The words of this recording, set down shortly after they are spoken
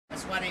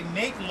why they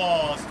make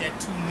laws that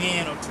 2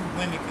 men or 2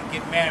 women can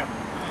get married.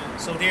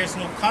 So there's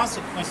no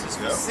consequences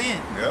for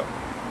sin. Yep.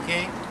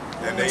 Okay?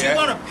 And but you're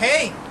gonna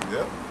pay.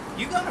 Yep.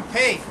 You're gonna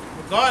pay,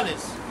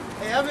 regardless.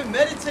 Hey, I've been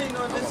meditating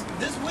on this.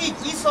 This week,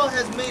 Esau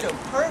has made a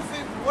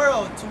perfect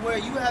world to where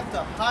you have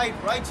to hide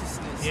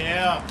righteousness.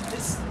 Yeah.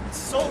 It's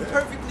so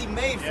perfectly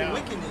made for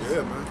wickedness.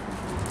 Yeah, man.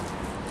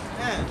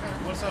 Man.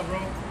 What's up, bro?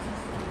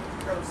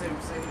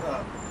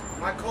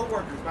 My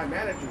co-workers, my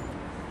manager,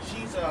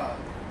 she's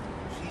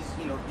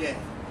you know, dead.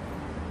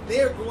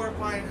 They're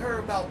glorifying her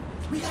about,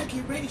 we gotta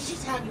get ready,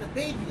 she's having a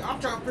baby. I'm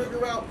trying to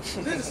figure out, this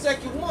is the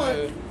second one,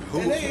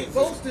 and they ain't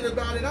boasting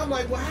about it. I'm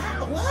like, well,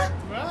 how, what?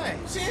 Right.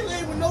 She ain't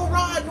laying with no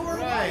rod nor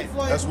a wife.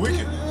 Like, that's wicked.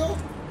 You know?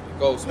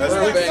 Go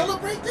sperm bank.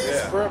 Celebrate this.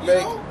 Yeah. Sperm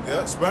bank.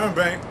 Yeah, sperm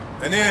bank.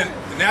 And then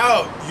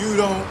now you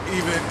don't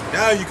even,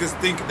 now you can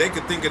think, they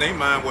could think in their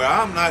mind, well,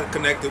 I'm not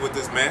connected with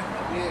this man.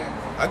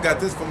 Yeah. I got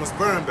this from a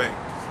sperm bank.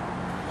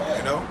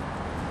 You know?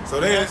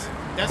 So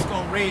that's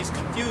gonna raise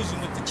confusion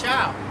with the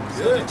child.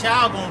 So Yeah. the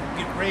child gonna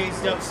get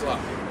raised up.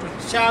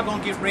 The child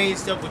gonna get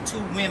raised up with 2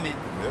 women,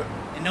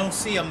 and don't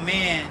see a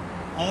man,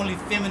 only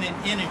feminine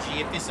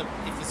energy. If it's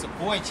a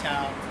boy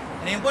child,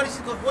 and then what is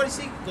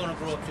he gonna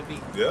grow up to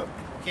be? Yep.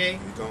 Okay.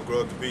 He's gonna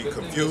grow up to be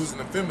confused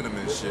and feminine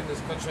and shit.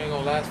 This country ain't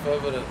gonna last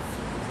forever.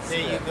 There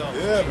you go.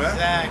 Yeah, man.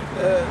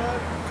 Exactly.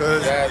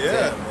 Cause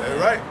they're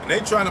right. And they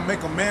trying to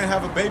make a man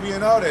have a baby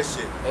and all that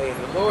shit. Hey,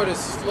 the Lord is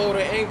slow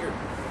to anger.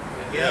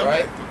 Yeah.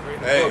 Right?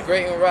 Hey.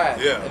 Great and right.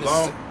 Yeah. And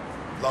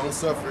Long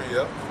suffering.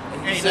 Yep.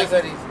 and he says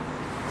that he's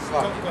Go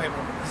ahead,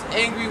 bro.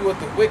 angry with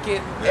the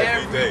wicked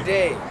every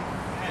day.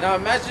 Now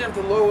imagine if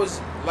the Lord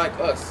was like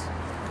us,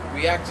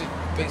 reacted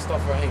based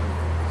off our anger.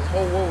 This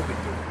whole world would be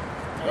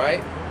through,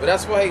 right? But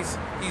that's why he's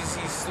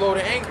slow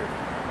to anger.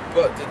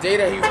 But the day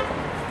that he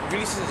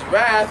releases his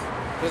wrath,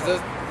 because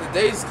the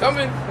day's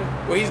coming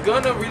where he's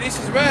gonna release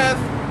his wrath,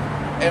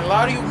 and a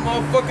lot of you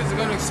motherfuckers are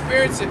gonna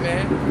experience it,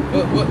 man.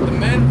 But the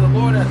men of the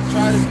Lord that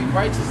try to be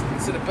righteous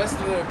to the best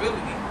of their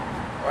ability,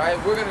 right?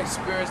 We're gonna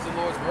experience the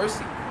Lord's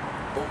mercy.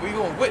 But we're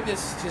gonna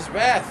witness his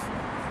wrath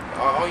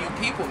on you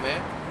people, man.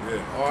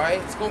 Yeah. All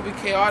right, it's gonna be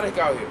chaotic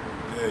out here.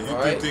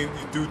 Yeah, you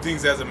do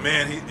things as a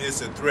man.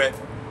 It's a threat.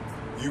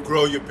 You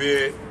grow your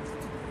beard.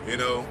 You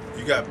know,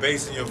 you got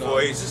bass in your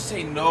voice. Just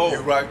say no.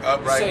 You rock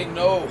upright. You say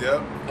no.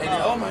 Yep.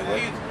 And oh my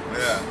God,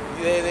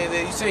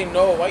 Yeah. you say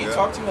no. Why you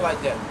talk to me like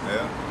that?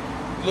 Yeah.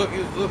 Look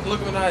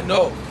me in the eye,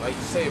 no. Like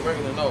you say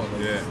regular no. Like,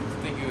 Yeah. You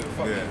think you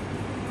fucking.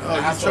 Yeah. No,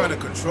 you're trying to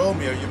control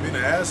me, or you're being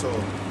an asshole.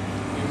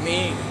 You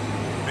mean?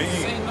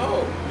 Say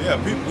no. Yeah,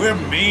 we're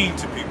mean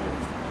to people.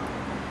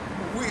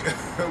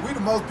 We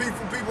the most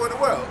peaceful people in the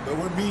world, but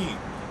we're mean.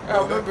 I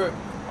remember,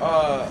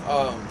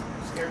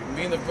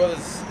 me and the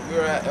brothers, we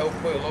were at El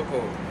Pollo Loco,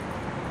 we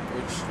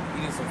were just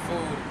eating some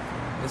food.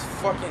 This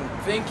fucking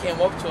thing came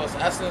up to us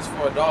asking us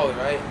for $1,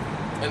 right?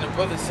 And the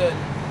brother said,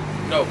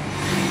 no,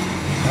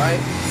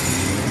 right?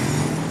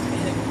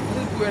 And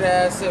this weird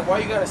ass said, why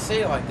you gotta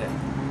say it like that?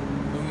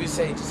 And we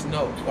say just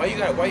no. Why you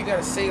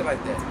gotta say it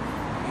like that?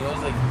 You know,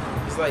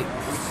 it's like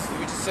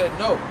we just said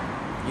no.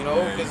 You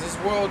know, because this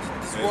world,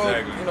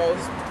 you know,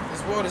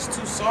 this world is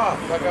too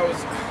soft. Like we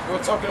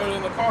were talking earlier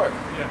in the car.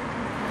 Yeah.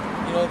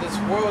 You know, this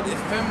world, it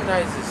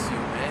feminizes you,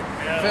 man.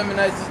 It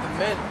feminizes the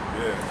men.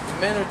 Yeah. The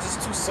men are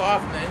just too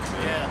soft, man.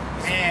 Yeah.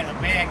 Man, a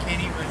man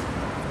can't even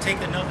take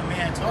another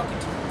man talking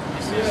to him.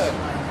 It's just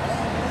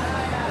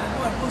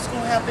like, what's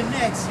gonna happen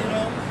next? You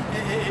know,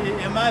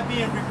 am I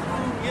being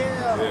reproved?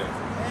 Yeah.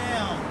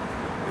 Damn.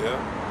 Yeah.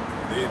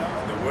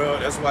 The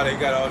world. That's why they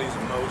got all these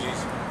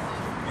emojis.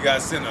 You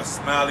gotta send a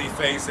smiley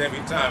face every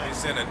time you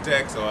send a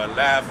text or a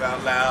laugh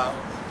out loud.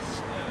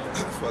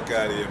 Fuck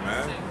out of here,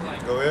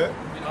 man. Go ahead.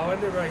 I'll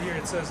end it right here.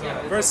 It says,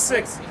 verse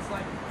 6.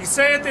 He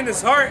saith in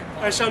his heart,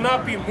 I shall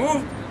not be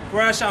moved,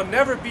 for I shall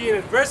never be in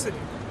adversity.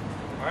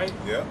 All right?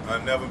 Yeah,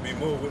 I'll never be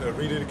moved.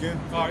 Read it again.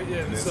 All right,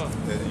 yeah. You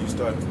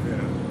start.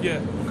 Yeah.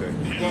 Okay.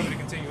 You want me to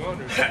continue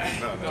on? Or?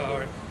 No. All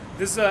right.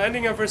 This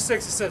ending of verse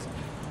 6, it says,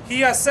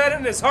 he has said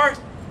in his heart,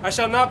 I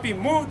shall not be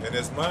moved. In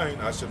his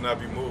mind, I shall not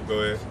be moved. Go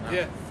ahead.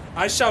 Yeah.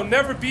 I shall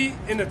never be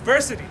in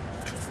adversity.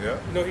 Yeah.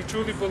 You know, he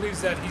truly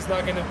believes that he's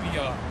not going to be,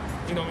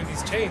 you know, in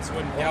these chains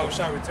when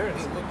Yahushua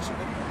returns.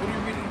 What are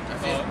you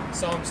reading?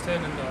 Psalms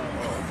 10 and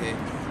okay.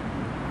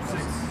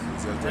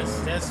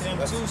 6. That's him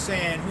too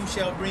saying, who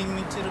shall bring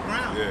me to the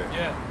ground?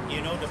 Yeah.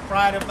 You know, the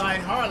pride of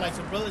thine heart, like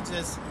the brother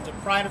says, the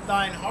pride of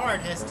thine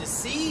heart has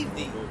deceived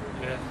thee.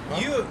 Yeah.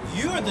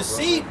 You're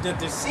the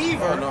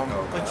deceiver,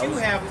 but you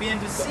have been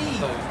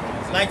deceived.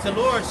 Like the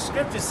Lord's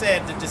scripture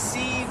said, the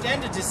deceived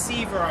and the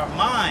deceiver are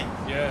mine.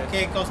 Yeah.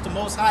 Okay, because the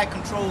Most High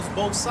controls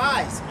both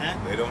sides, man.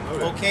 They don't know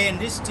that. Okay, and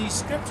these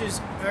scriptures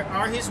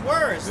are his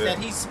words that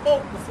he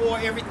spoke before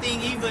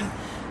everything even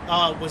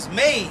was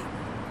made.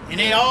 And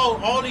they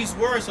all these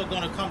words are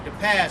going to come to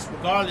pass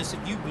regardless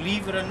if you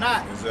believe it or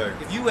not.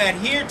 Exactly. If you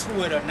adhere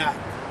to it or not.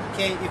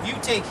 Okay, if you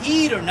take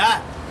heed or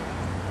not.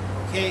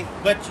 Okay,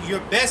 but your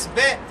best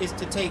bet is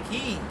to take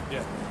heed.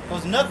 Yeah.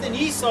 Because nothing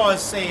Esau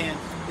is saying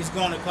is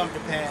going to come to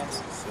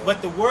pass.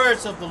 But the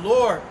words of the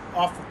Lord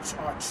are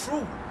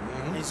true.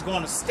 It's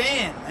going to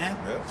stand, man.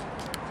 Yeah.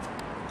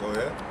 Go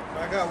ahead.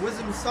 I got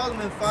Wisdom of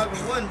Solomon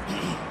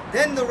 5:1.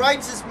 Then the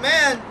righteous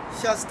man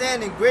shall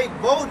stand in great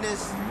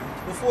boldness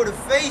before the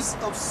face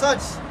of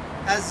such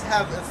as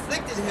have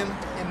afflicted him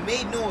and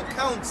made no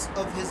accounts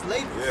of his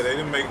labors. Yeah, they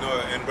didn't make no,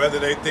 and whether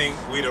they think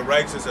we the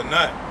righteous or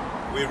not,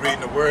 we're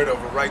reading the word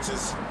of the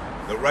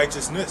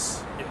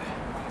righteousness,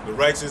 the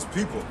righteous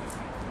people.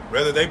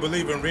 Whether they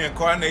believe in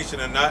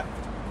reincarnation or not,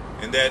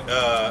 and that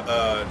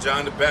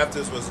John the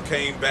Baptist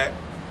came back,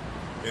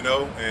 you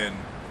know, and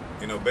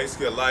you know,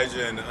 basically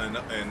Elijah and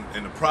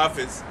the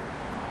prophets,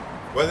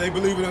 whether they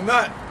believe it or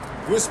not,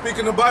 we're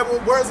speaking the Bible,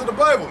 words of the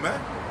Bible, man.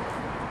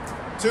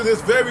 To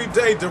this very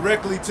day,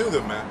 directly to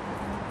them, man.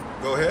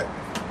 Go ahead.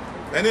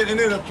 And then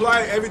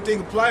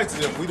everything applies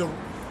to them.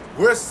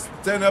 We're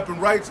standing up in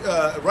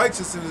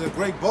righteousness and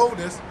great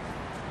boldness.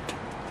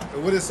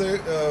 And what did it say?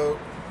 I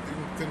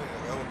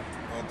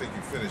don't think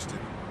you finished it.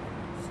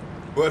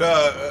 But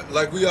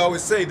like we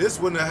always say, this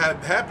wouldn't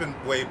have happened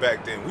way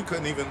back then. We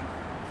couldn't even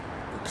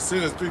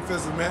consider us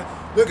 3/5 of man.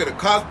 Look at the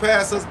cops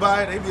pass us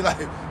by, and they be like,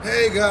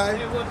 "Hey, guy."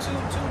 Yeah, well,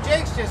 two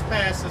Jakes just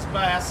passed us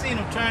by. I seen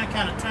them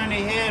kind of turn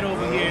their head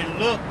over here and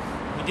look,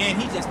 but then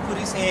he just put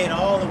his head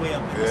all the way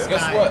up in the sky.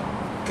 Guess what?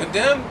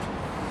 Condemned.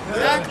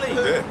 Exactly.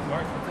 Yeah.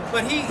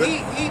 But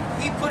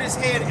he put his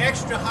head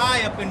extra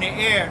high up in the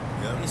air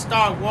and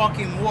started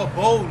walking more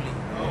boldly.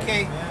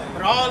 Okay,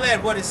 but all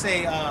that, what it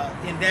say?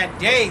 In that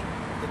day,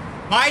 the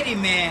mighty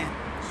man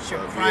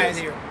shall cry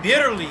there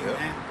bitterly,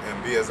 man,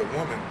 and be as a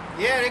woman.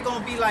 Yeah, they're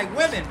gonna be like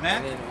women,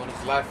 man. And then when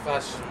his life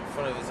flashes in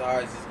front of his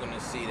eyes, he's gonna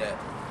see that.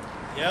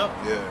 Yep.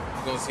 Yeah.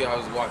 He's gonna see how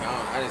he's walking.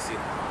 I didn't see it.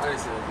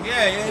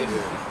 Yeah.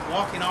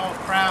 Walking all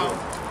proud.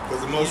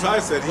 Because the Most High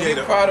said he what are ate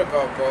you a proud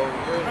about, bro?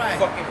 You're in Right.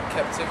 fucking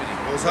captivity.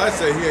 Most High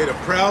said he ate a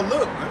proud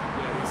look, man.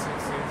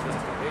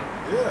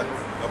 Yeah,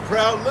 a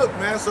proud look,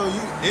 man. So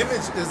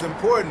image is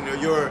important. Or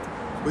your,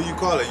 what you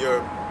call it?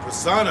 Your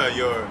persona.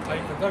 Your How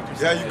you conduct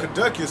yourself. how you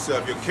conduct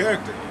yourself. Your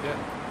character. Yeah.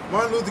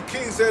 Martin Luther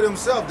King said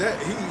himself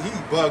that he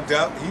bugged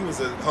out. He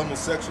was a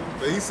homosexual,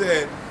 but he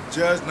said,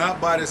 "Judge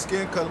not by the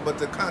skin color, but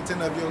the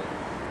content of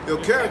your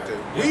character."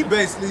 Yeah. We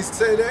basically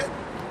say that,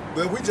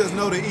 but we just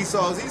know that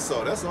Esau is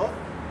Esau. That's all.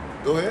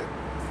 Go ahead.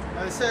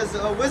 It says,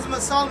 Wisdom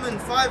of Solomon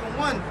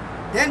 5:1.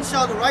 Then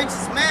shall the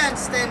righteous man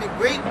stand in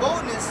great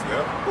boldness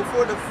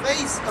before the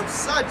face of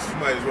such. You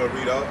might as well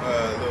read out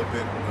a little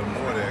bit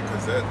more there,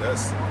 because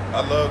that's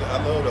I love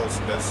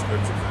that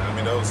scripture, man. I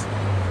mean those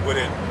with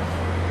it.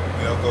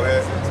 You know, go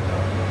ahead.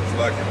 It's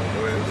like it.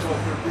 Go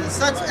ahead.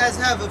 Such as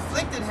have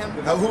afflicted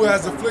him. Now, who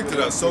has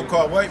afflicted us?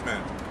 So-called white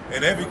man,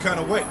 in every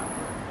kind of way,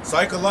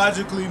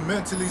 psychologically,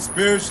 mentally,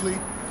 spiritually,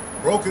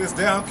 broken us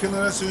down,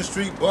 killing us in the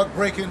street, buck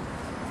breaking.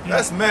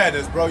 That's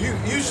madness, bro. You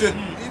should.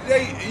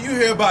 You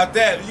hear about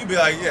that, you be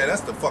like, yeah,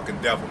 that's the fucking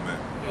devil, man.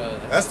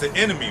 That's the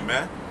enemy,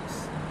 man.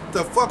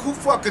 The fuck? Who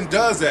fucking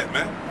does that,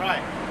 man?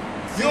 Right.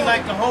 Seems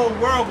like the whole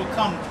world would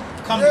come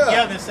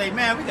together and say,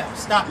 man, we gotta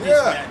stop this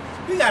guy.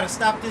 We gotta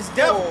stop this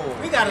devil.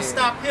 We gotta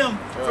stop him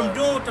from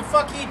doing what the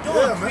fuck he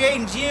doing,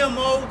 creating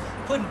GMO,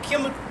 putting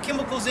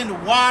chemicals in the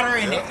water,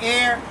 in the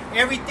air.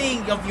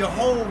 Everything of your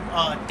whole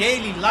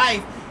daily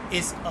life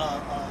is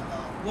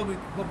what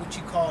would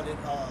you call it?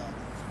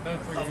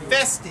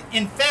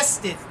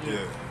 Infested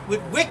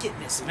with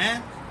wickedness,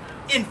 man.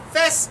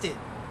 Infested.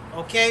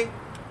 Okay?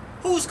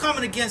 Who's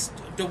coming against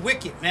the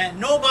wicked, man?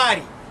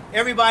 Nobody.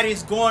 Everybody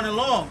is going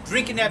along,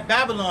 drinking that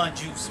Babylon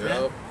juice,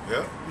 man.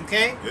 Yeah.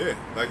 Okay? Yeah.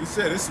 Like you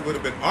said, this would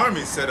have been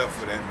army set up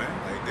for that, man.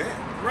 Like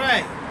damn.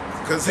 Right.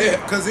 Cause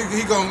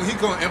he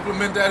gonna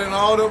implement that in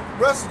all the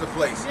rest of the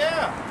place.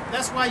 Yeah.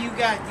 That's why you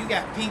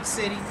got Pink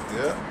City.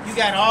 Yeah. You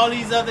got all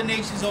these other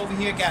nations over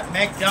here, got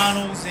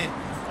McDonald's and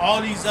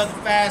all these other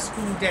fast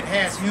food that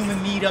has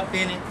human meat up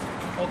in it.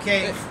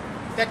 Okay?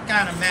 That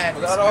kind of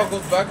madness. But that all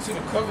goes back to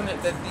the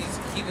covenant that these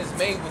heathens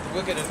made with the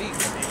wicked elite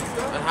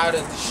and how to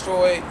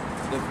destroy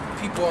the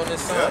people on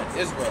this side,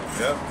 Israel.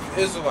 Yeah.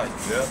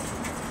 Israelites. Yeah.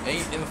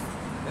 And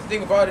the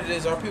thing about it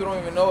is, our people don't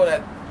even know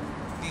that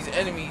these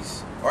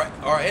enemies,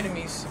 our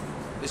enemies,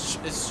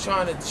 is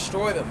trying to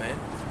destroy them, man.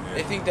 Yeah.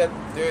 They think that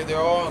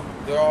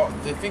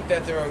they think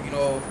that they're, you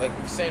know, like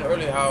we were saying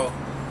earlier, how,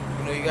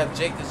 you know, you got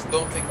Jake that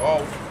don't think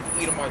all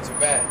Edomites are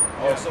bad.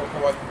 All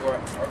so-called white people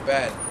are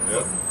bad. Yeah.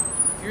 Look,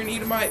 if you're an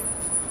Edomite,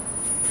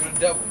 you're the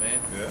devil, man.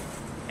 Yeah.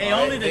 Hey,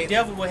 only the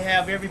devil will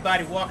have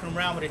everybody walking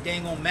around with a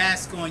dang on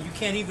mask on. You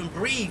can't even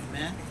breathe,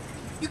 man.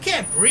 You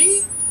can't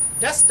breathe.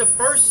 That's the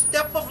first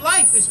step of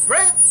life, is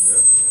breath.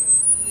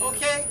 Yeah.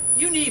 Okay?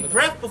 You need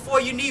breath before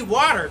you need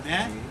water,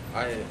 man.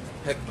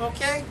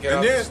 Okay?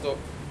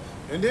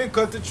 And then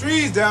cut the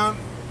trees down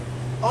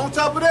on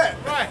top of that.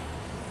 Right.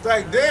 It's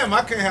like, damn,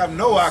 I can't have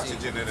no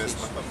oxygen in this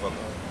motherfucker.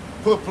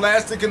 Put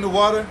plastic in the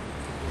water.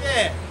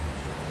 Yeah.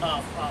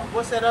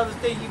 What's that other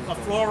thing?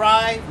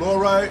 Fluoride.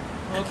 Fluoride.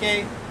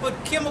 Okay.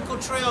 Put chemical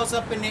trails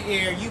up in the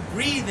air. You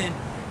breathing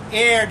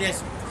air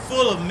that's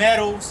full of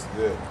metals.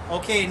 Yeah.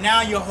 Okay.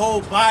 Now your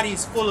whole body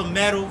is full of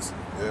metals.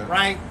 Yeah.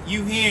 Right.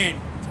 You hearing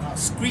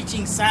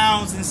screeching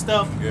sounds and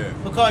stuff. Yeah.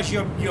 Because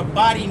your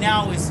body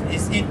now is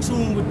in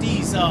tune with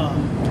these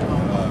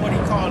what do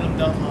you call them,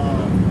 the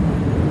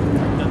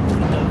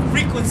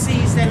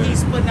frequencies that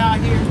he's putting out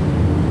here.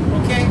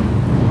 Okay.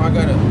 I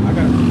gotta.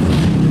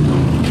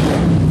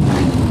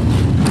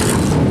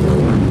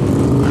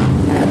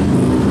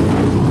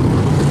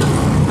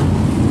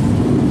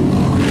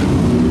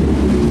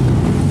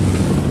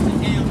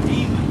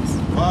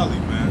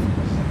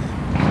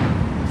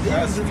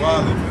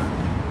 Folly, man.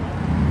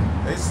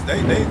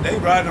 They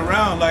riding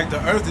around like the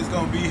earth is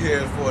gonna be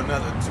here for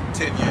another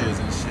 10 years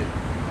and shit.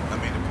 I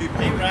mean, the people.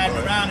 They riding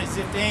around as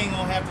if they ain't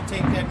gonna have to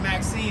take that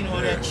vaccine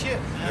or that chip,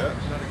 man.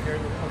 Yeah.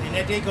 And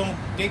that they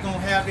gonna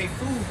have their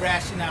food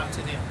ration out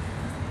to them,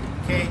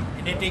 okay?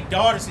 And that their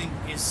daughters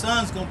and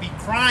sons gonna be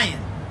crying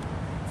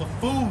for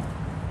food,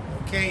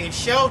 okay, and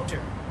shelter,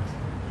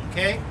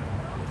 okay?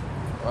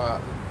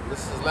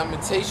 This is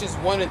Lamentations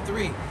 1 and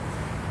 3.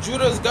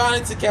 Judah has gone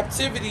into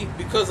captivity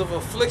because of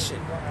affliction,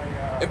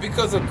 and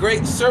because of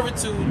great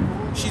servitude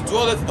she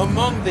dwelleth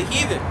among the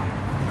heathen.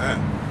 Man.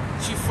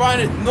 She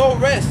findeth no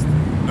rest.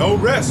 No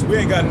rest. We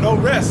ain't got no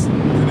rest.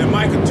 And then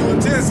Micah 2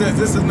 and 10 says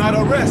this is not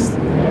a rest.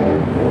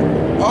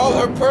 All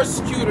her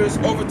persecutors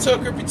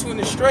overtook her between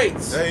the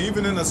straits. Hey,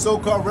 even in the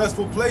so-called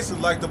restful places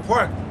like the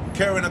park,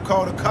 carrying a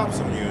call to cops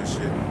on you and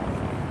shit.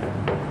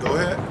 Go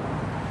ahead.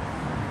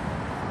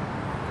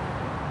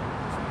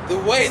 The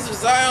ways of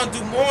Zion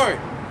do mourn,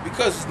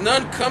 because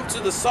none come to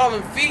the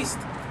solemn feast.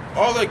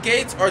 All her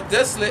gates are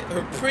desolate,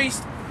 her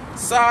priests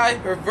sigh,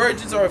 her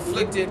virgins are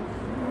afflicted,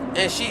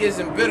 and she is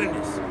in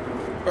bitterness.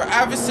 Her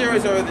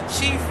adversaries are the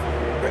chief,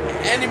 her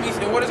enemies,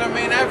 and what is our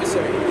main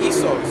adversary?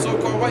 Esau, the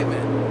so-called white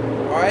man.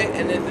 Alright,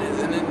 and then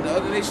the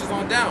other nations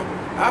on down.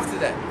 After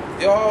that,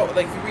 they all,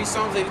 like if you read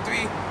Psalms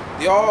 83,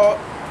 they all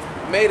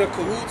made a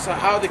cahoots on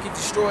how they could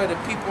destroy the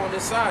people on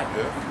this side.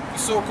 Yeah. You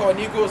so-called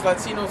Negroes,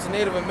 Latinos, and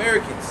Native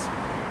Americans.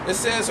 It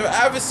says her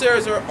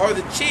adversaries are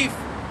the chief,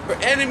 her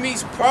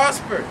enemies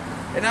prosper,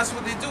 and that's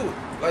what they do.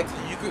 Like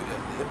you could,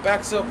 it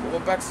backs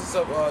us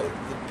up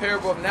the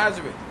parable of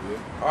Nazareth. Yeah.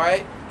 All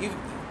right, even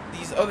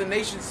these other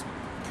nations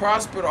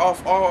prospered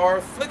off all our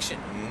affliction.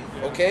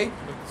 Mm-hmm. Okay,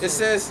 it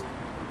says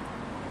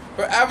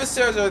her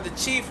adversaries are the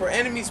chief, her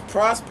enemies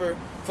prosper,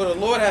 for the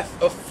Lord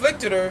hath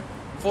afflicted her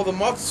for the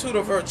multitude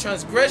of her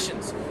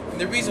transgressions. And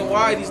the reason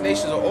why these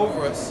nations are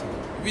over us,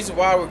 the reason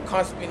why we're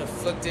constantly being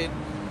afflicted,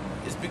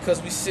 is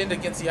because we sinned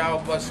against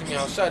Yahweh Bashem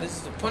Yahushua. This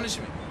is a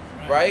punishment,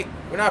 right?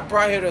 We're not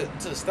brought here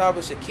to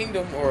establish a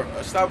kingdom or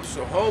establish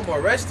a home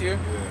or rest here.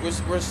 Yeah.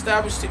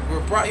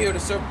 We're brought here to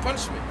serve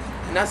punishment.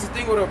 And that's the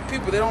thing with our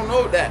people. They don't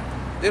know that.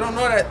 They don't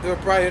know that they're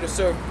brought here to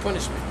serve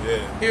punishment.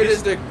 Yeah. Here it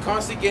is, they're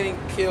constantly getting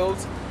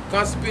killed,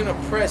 constantly being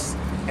oppressed,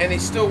 and they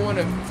still want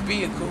to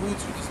be in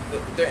cahoots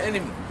with their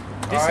enemy.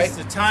 This is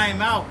the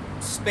timeout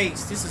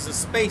space. This is a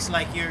space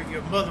like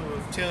your mother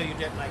will tell you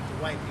that, like the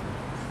white people.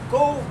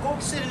 Go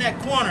sit in that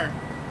corner.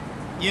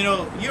 You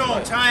know, you're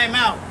on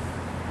timeout.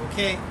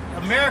 Okay?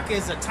 America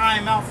is a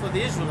timeout for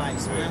the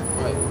Israelites, man.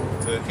 Right.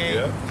 Okay.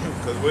 Yeah.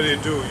 Because what they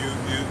do,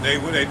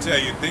 what they tell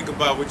you, think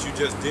about what you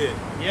just did.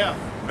 Yeah.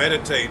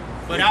 Meditate.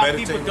 But our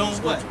people don't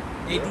what?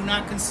 They do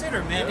not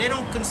consider, man. Yeah. They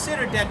don't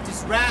consider that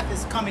this wrath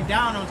is coming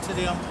down onto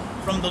them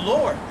from the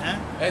Lord,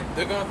 man. And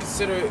they're gonna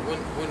consider it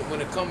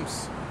when it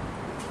comes,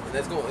 and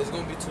it's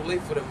gonna be too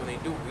late for them when they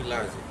do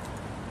realize it.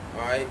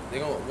 All right,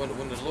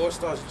 when the Lord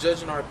starts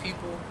judging our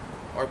people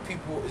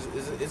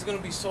it's going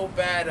to be so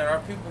bad that our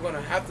people are going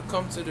to have to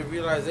come to the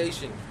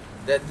realization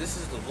that this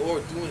is the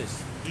Lord doing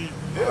this.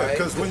 Yeah,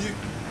 because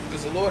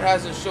because the Lord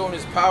hasn't shown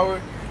His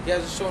power, He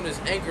hasn't shown His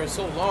anger in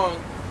so long.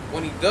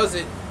 When He does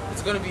it,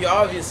 it's going to be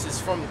obvious it's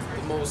from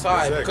the Most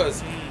High. Exactly.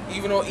 Because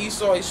even though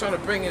Esau, he's trying to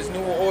bring his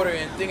new order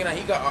and thinking that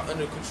he got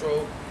under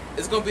control,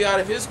 it's going to be out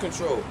of his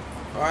control.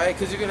 All right,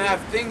 because you're going to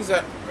have things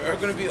that are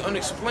going to be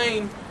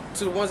unexplained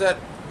to the ones that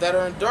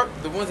are in dark,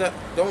 the ones that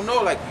don't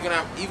know. Like you're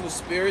gonna have evil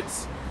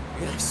spirits, you're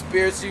gonna have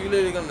spirits. You're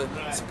literally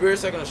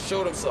spirits are gonna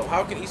show themselves.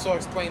 How can Esau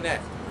explain that?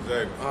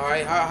 Exactly. All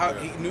right. How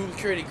he newly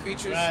created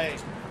creatures. Right.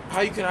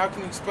 How can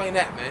you explain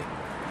that, man?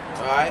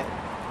 All right.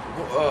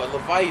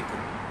 Leviathan.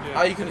 Yeah.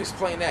 How you can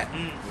explain that?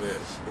 Yeah.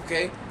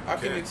 Okay. How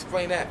can you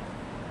explain that?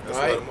 That's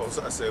why the Most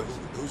I said,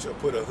 who shall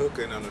put a hook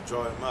in them to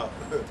draw him out?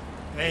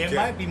 Hey, it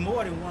might be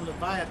more than one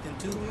Leviathan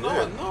too.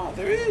 No,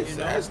 there is. You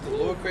know? That's the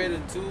Lord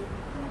created two.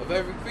 Of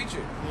every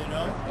creature, you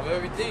know, of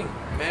everything,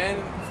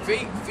 man,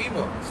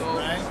 female. So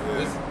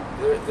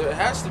there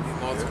has to be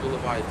multiple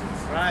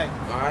Leviathans. Right.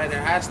 All right,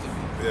 there has to be.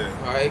 Yeah.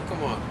 All right,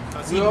 come on.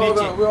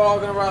 We're all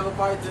gonna ride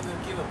Leviathans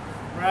and get them.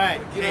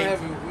 Right. Get them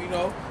heavy. You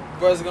know,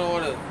 brothers gonna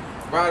want to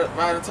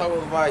ride on top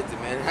of Leviathan,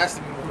 man. It has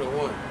to be more than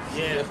one.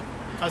 Yeah.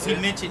 Because he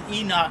mentioned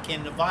Enoch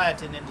and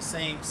Leviathan in the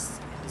same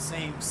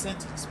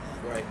sentence,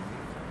 man. Right.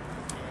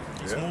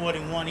 There's more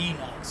than one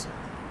Enoch. So.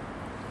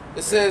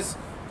 It says,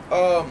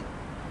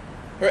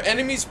 her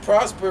enemies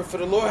prosper, for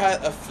the Lord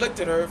hath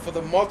afflicted her for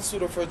the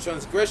multitude of her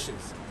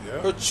transgressions. Yeah.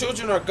 Her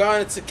children are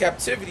gone into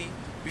captivity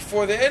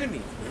before the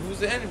enemy. And who's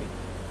the enemy?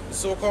 The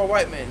so-called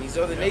white man. These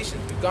other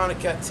nations. We've gone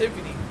into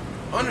captivity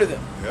under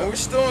them. Yeah. And we're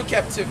still in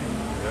captivity.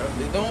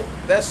 They don't.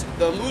 That's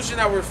the illusion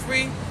that we're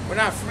free. We're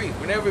not free.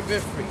 We've never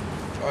been free.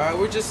 All right.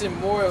 We're just in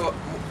more.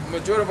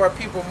 Majority of our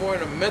people are more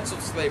in a mental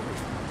slavery.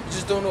 You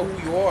just don't know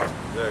who you are.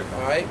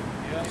 All right.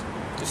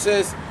 Yeah. It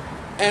says,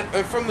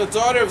 and from the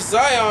daughter of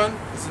Zion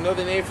is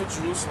another name for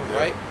Jerusalem,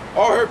 right?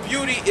 All her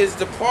beauty is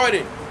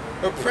departed.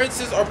 Her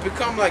princes are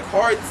become like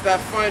harts that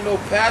find no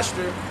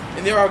pasture,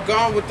 and they are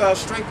gone without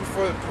strength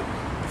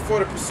before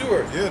the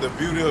pursuer. Yeah, the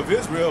beauty of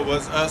Israel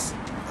was us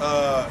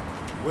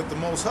with the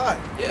Most High.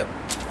 Yeah.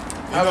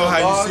 You know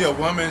how you see a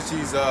woman,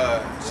 she's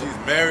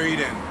married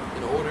and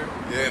in order.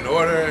 Yeah, in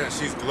order, and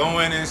she's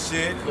glowing and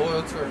shit.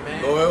 Loyal to her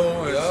man.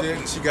 Loyal and shit,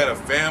 and she got a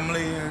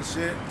family and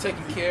shit.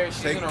 Taking care,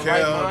 she's taking in her care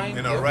right of, mind.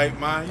 in her right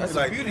mind. You're That's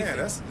like, a beauty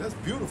man, thing. that's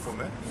beautiful,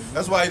 man.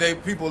 That's why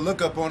people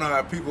look up on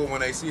our people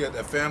when they see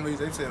their families.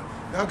 They say,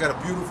 y'all got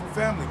a beautiful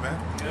family, man.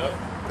 Yep.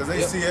 Because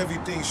they see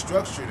everything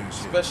structured and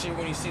shit. Especially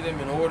when you see them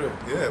in order.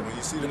 Yeah, when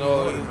you see them You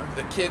know, in order, man.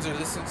 the kids are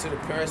listening to the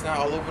parents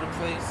now all over the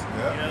place.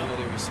 Yeah. You know,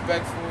 they're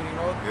respectful, you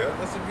know. Yeah.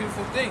 That's a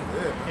beautiful thing.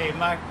 Yeah, man. Hey,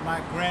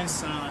 my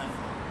grandson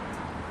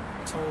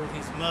told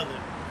his mother,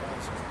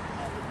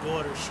 the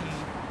daughter,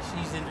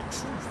 she's in the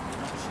truth. You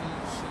know,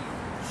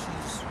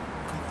 she's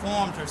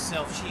conformed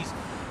herself. She's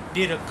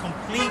did a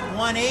complete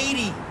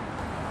 180.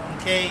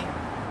 Okay,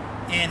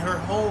 and her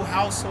whole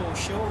household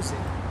shows it.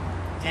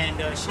 And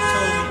she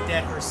told me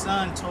that her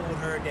son told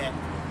her that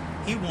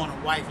he want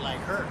a wife like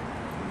her.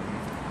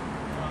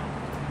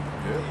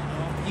 You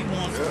know, he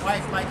wants a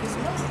wife like his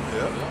mother.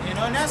 Yeah. You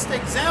know, and that's the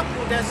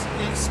example that's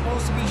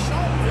supposed to be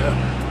shown.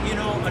 Yeah. You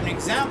know, an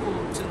example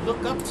to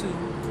look up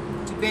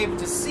to be able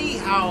to see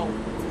how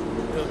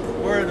the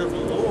word of the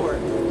Lord,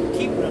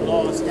 keeping the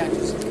law,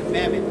 statutes, and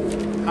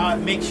commandments, how it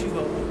makes you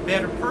a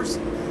better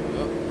person,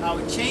 how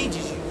it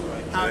changes you,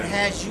 how it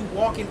has you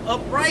walking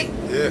upright,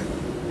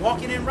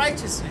 walking in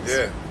righteousness.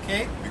 Yeah.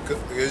 Okay?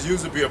 Because there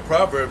used to be a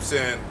proverb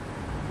saying,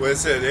 where it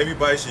said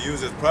everybody should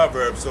use this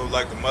proverb, so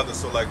like the mother,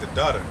 so like the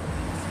daughter.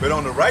 But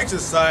on the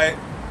righteous side,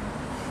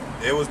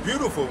 it was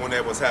beautiful when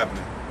that was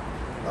happening.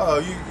 Oh,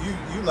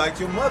 you like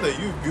your mother,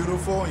 you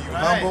beautiful, you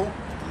humble.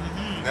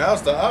 Now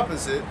it's the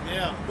opposite.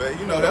 Yeah. But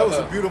you know, that was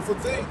a beautiful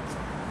thing.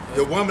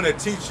 The woman that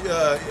teach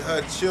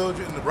her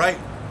children right,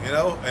 you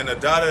know, and the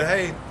daughter,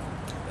 hey,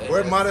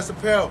 wear modest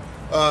apparel.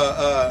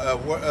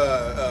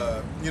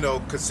 You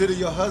know, consider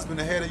your husband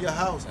the head of your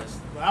house.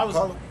 I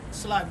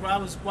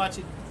was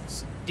watching,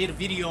 did a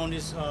video on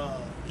this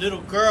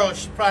little girl.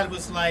 She probably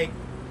was like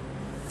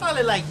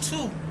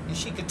 2, and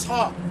she could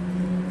talk.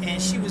 And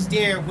she was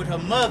there with her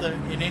mother,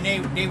 and then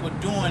they were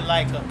doing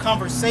like a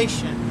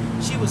conversation.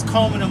 She was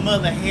combing her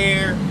mother's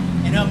hair,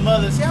 and her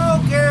mother said, "Oh,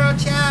 girl,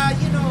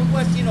 child, you know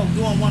what? You know,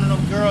 doing one of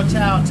those girl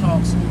child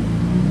talks."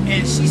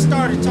 And she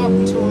started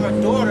talking to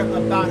her daughter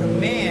about her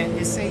man,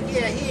 and said,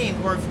 "Yeah, he ain't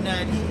worth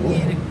nothing."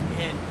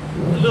 And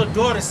the little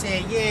daughter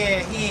said, "Yeah,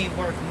 he ain't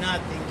worth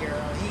nothing,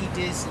 girl. He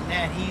this and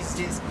that. He's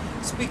just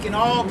speaking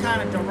all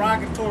kind of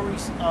derogatory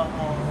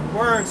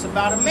words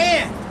about a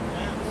man."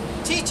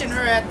 Teaching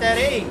her at that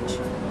age,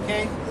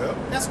 okay? Yep.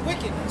 That's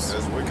wickedness.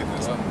 That's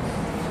wickedness.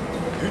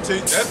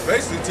 That's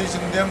basically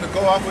teaching them to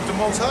go off with the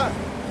Most High.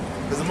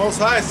 Because the Most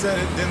High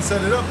didn't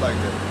set it up like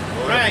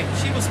that. Right.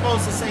 She was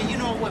supposed to say, you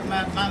know what,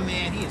 my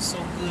man, he is so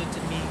good to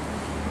me.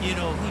 You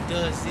know, he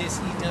does this,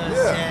 he does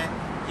that.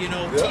 You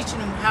know, teaching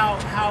them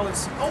how it's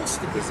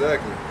supposed to be.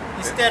 Exactly.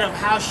 Instead of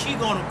how she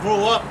gonna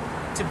grow up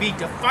to be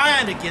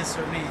defiant against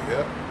her man.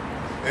 Yeah.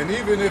 And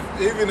even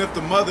if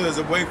the mother is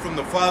away from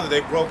the father, they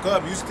broke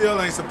up, you still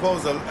ain't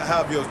supposed to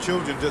have your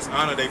children just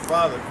honor their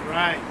father.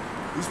 Right.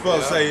 You're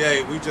supposed to say,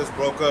 hey, we just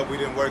broke up, we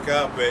didn't work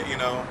out, but you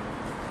know.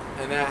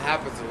 And that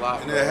happens a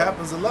lot. And that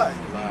happens a lot.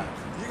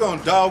 You're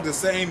gonna dog the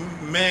same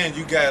man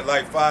you got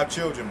like 5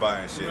 children by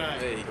and shit. Right.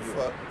 Hey, The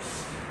fuck?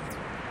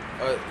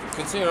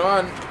 Continue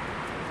on,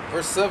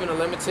 verse 7 of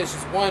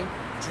Lamentations 1.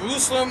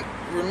 Jerusalem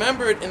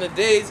remembered in the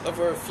days of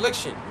her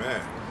affliction.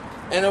 Man.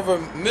 And of her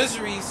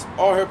miseries,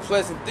 all her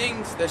pleasant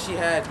things that she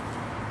had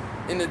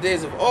in the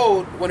days of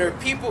old, when her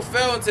people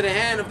fell into the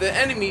hand of the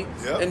enemy,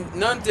 and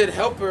none did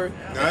help her.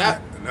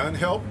 None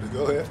helped.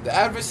 Go ahead. The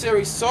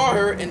adversary saw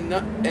her and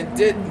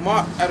did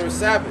mock at her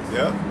Sabbath.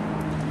 Yeah.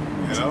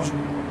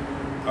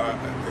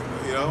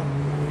 You know,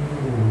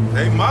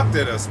 they mocked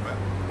at us, man,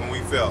 when we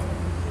fell.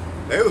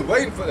 They was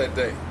waiting for that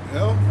day. You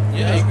know.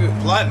 Yeah, you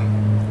good. Plotting.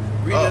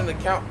 Read an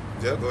account.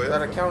 Yeah, go ahead.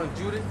 That account in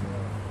Judith.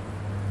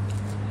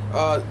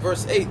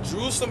 Verse 8,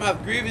 Jerusalem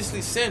hath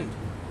grievously sinned.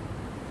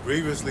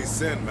 Grievously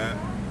sinned, man.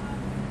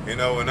 You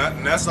know, and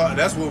that's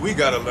what we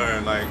got to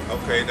learn. Like,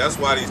 okay, that's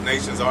why these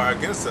nations are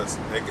against us.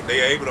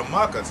 They are able to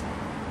mock us.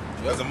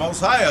 Because the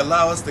Most High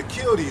allow us to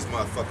kill these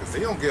motherfuckers.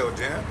 They don't give a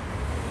damn.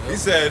 He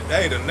said,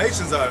 hey, the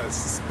nations are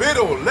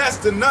spittle, less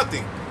than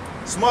nothing.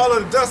 Smaller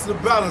the dust of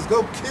the balance.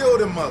 Go kill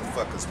them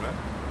motherfuckers, man.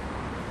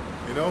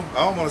 You know,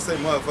 I don't want to say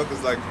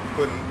motherfuckers like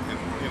putting in,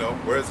 you know,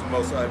 where's the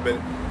Most High, but,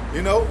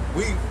 you know,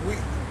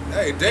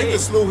 hey, David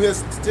slew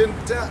his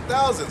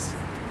 10,000s.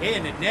 They're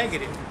in the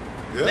negative.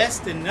 Less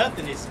than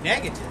nothing is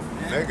negative,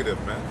 man.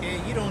 Negative, man. Okay,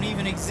 you don't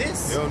even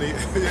exist. You don't need.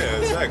 Yeah,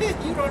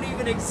 exactly. You don't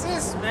even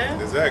exist, man.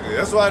 Exactly.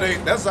 That's why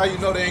that's how you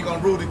know they ain't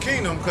gonna rule the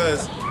kingdom,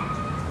 because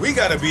we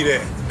gotta be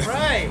there.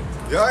 Right.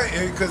 Y'all,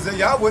 because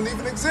y'all wouldn't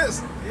even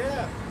exist.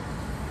 Yeah.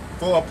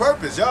 For a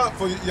purpose.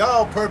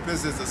 Y'all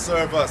purpose is to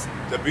serve us,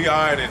 to be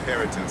our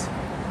inheritance.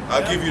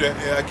 I'll give you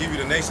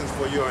the nations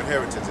for your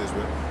inheritance,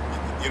 Israel.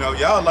 You know,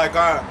 y'all like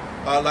a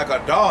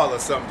doll or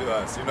something to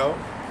us, you know?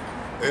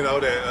 You know,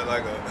 they're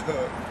like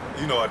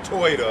a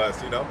toy to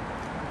us, you know?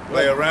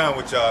 Play around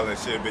with y'all and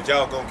shit, but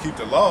y'all gonna keep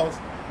the laws.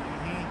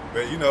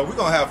 But you know, we're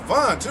gonna have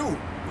fun too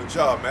with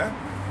y'all, man.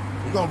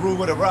 We're gonna rule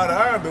with a rod of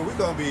iron, but we're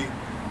gonna be,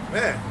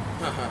 man.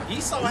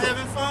 Esau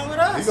having fun with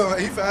us.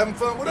 He's having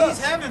fun with us.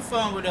 He's having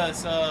fun with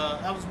us.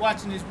 I was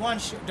watching this one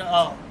show,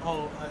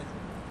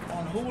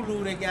 on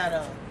Hulu. They got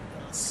a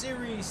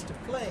series to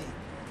play.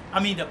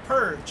 I mean, The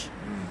Purge.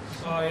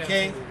 Oh, yeah.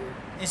 Okay,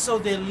 and so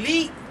the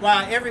elite,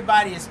 while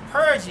everybody is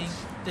purging,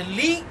 the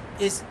elite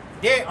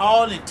they're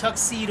all in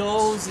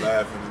tuxedos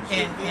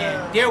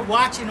and they're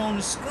watching on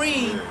the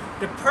screen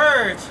the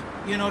purge.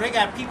 You know, they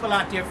got people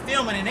out there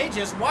filming and they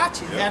just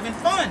watching, having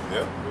fun.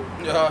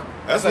 Yeah.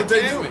 That's what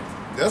they do.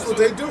 That's what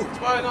they do. It's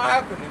probably not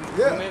happening.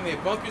 Yeah. And in their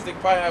bunkers, they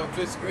probably have a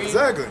big screen.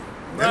 Exactly.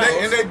 Right.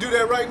 And they do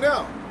that right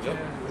now. Yep.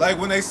 Like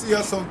when they see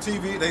us on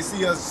TV, they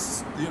see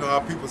us, you know,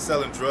 our people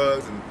selling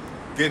drugs and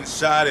getting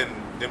shot in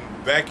them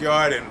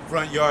backyard and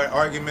front yard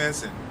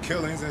arguments and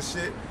killings and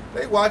shit.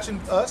 They watching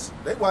us.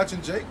 They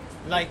watching Jake.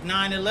 Like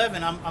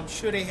 9/11, I'm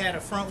sure they had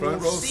a front row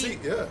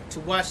seat to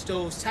watch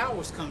those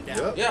towers come down.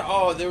 Yeah. Yeah.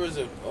 Oh, there was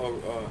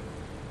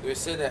they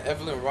said that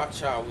Evelyn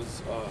Rothschild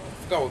was I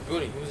forgot what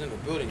building. He was in the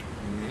building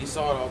and he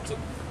saw it all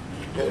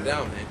go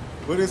down, man.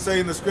 What did it say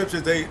in the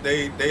scriptures?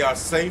 They are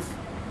safe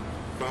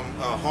from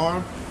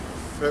harm.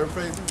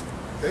 Paraphrasing.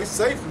 They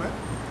safe, man.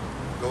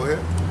 Go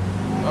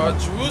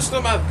ahead.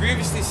 Jerusalem hath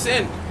grievously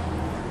sinned,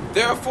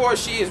 therefore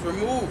she is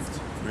removed.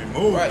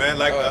 Removed, right. man.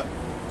 Like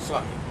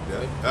sorry.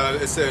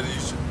 It said you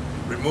should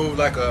remove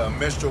like a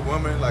menstrual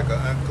woman, like an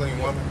unclean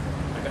woman.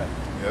 I got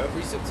Yeah.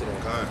 precept to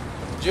that. Kind.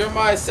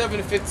 Jeremiah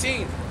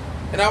 7:15.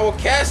 And I will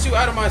cast you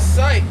out of my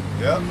sight,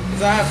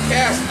 as I have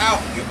cast out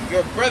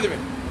your brethren,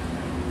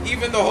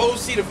 even the whole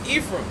seed of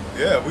Ephraim.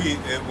 Yeah,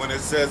 when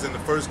it says in the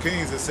First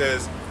Kings, it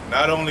says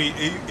not only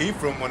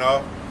Ephraim went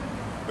off,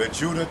 but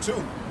Judah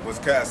too was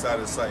cast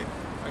out of sight.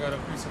 I got a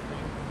precept for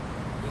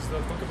you. It's the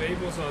book of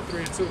Amos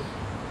 3:2.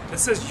 It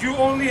says, "You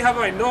only have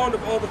I known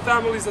of all the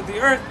families of the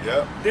earth.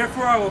 Yeah.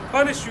 Therefore I will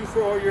punish you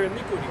for all your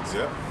iniquities."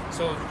 Yeah.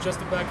 So just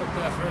to back up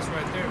that verse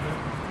right there, man.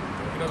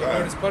 You know, the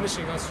Lord is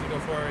punishing us, you know,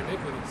 for our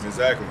iniquities.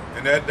 Exactly,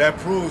 and that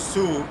proves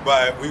too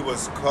by we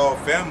was called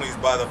families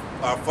by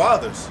our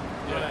fathers.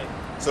 Yeah.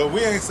 So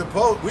we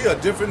a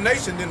different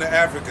nation than the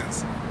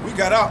Africans. We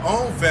got our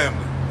own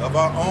family of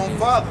our own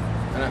father,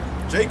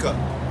 Jacob.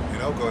 You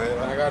know, go ahead.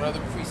 And I got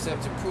another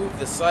precept to prove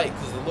the sight,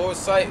 because the Lord's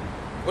sight.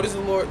 What is the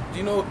Lord? Do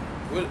you know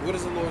what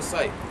is the Lord's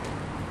sight?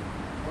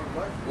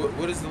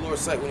 What is the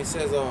Lord's sight when He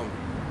says,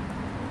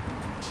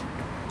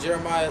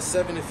 Jeremiah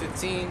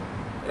 7:15,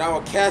 and I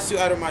will cast you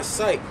out of my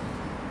sight.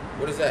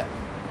 What is that?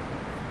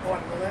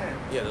 On the land.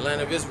 Yeah, the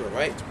land of Israel,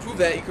 right? To prove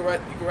that, you can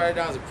write it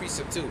down as a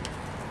precept too.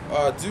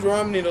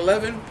 Deuteronomy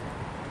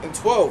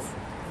 11:12.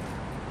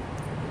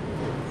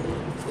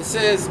 It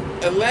says,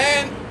 a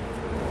land.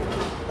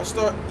 I'll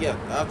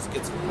just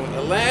get to the point.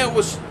 A land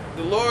which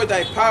the Lord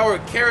thy power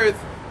careth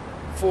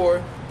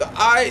for, the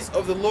eyes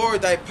of the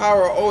Lord thy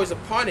power are always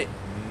upon it,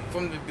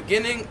 from the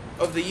beginning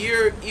of the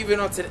year even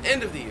unto the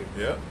end of the year.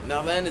 Yeah.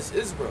 Now land is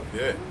Israel.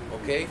 Yeah.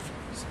 Okay?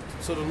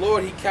 So the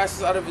Lord, He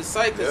casts us out of His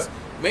sight,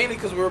 mainly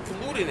because we were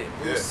polluting it.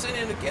 We were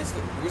sinning against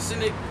Him. We were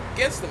sinning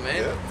against Him,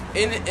 man.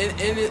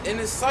 In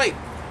His sight,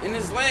 in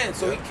His land.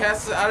 So He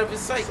casts us out of His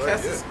sight,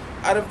 casts us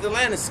out of the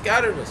land and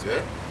scattered us,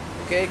 man.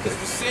 Okay? Because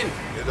we sinned.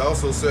 It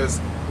also says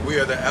we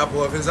are the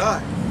apple of His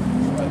eye.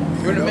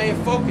 We're the main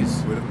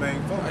focus. We're the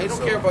main focus. He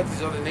don't care about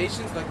these other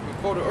nations. Like we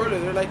quoted earlier,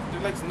 they're like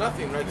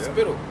nothing, like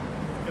spittle.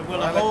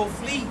 Well, a whole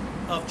fleet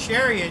of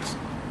chariots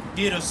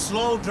did a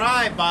slow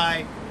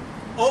drive-by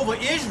over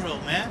Israel,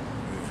 man.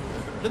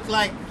 Looked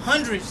like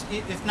hundreds,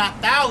 if not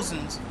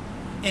thousands,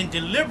 and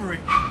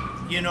deliberate,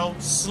 you know,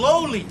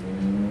 slowly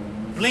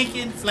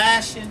blinking,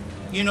 flashing,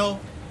 you know,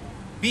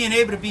 being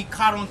able to be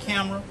caught on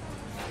camera.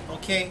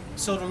 Okay,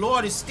 so the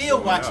Lord is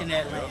still watching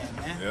that land,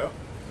 man. Yeah.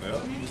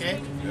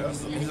 Okay. Yeah.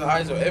 His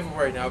eyes are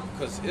everywhere right now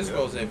because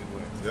Israel's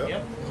everywhere.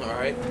 Yeah. All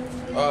right.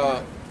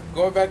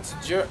 Going back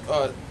to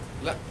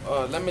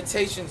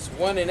Lamentations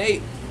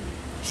 1:8.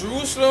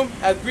 Jerusalem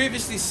hath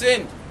grievously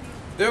sinned,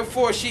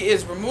 therefore she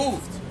is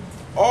removed.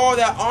 All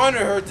that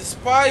honor her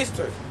despised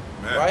her.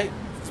 Man. Right?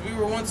 Because we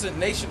were once a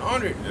nation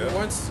honored. Yeah. We were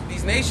once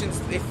these nations,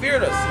 they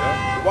feared us.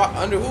 Yeah. Why,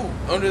 under who?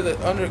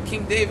 Under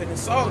King David and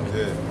Solomon.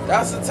 Yeah.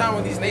 That's the time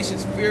when these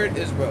nations feared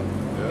Israel.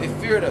 Yeah. They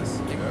feared us.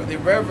 They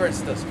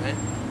reverenced us, man.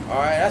 All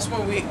right. That's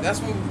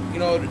when you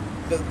know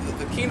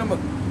the kingdom of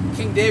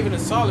King David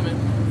and Solomon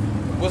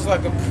was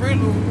like a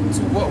prelude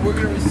to what we're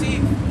gonna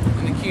receive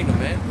in the kingdom,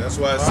 man. That's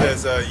why it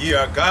says, ye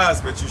are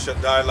gods, but you shall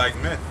die like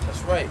men. That's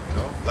That's right. You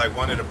know, like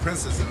one of the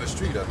princes in the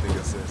street, I think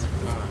it says.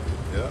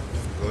 Yeah,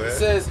 go ahead. It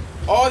says,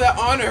 all that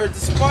honor her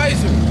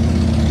despise her,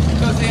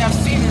 because they have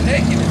seen her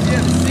nakedness.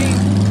 Yeah,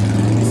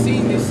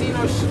 they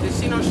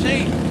see no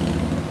shame.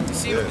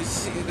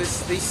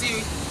 They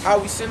see how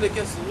we sinned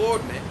against the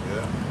Lord, man.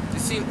 Yeah.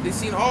 They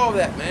seen all of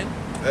that, man.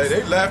 Hey,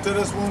 they laughed at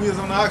us when we was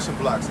on the auction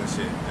blocks and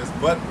shit. Just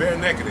butt bare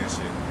naked and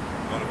shit.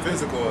 On a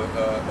physical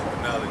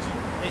analogy.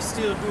 They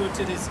still do it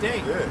to this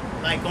day. Yeah.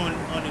 Like on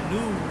the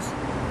news,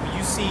 when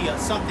you see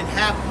something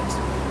happens,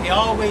 they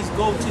always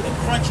go to the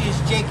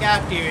crunchiest Jake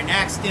out there and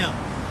ask them.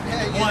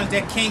 The ones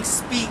that can't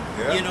speak,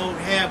 you know,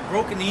 have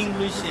broken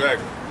English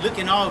and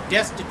looking all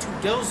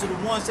destitute. Those are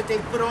the ones that they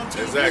put on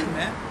TV,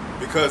 man.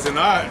 Because in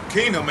our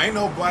kingdom, ain't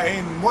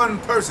one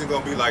person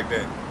gonna be like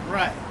that.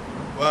 Right.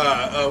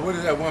 What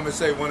did that woman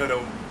say? One of the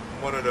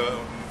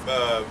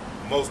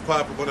most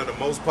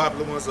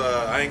popular ones.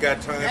 I ain't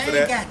got time for that. I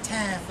ain't got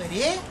time for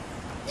that.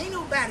 Ain't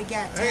nobody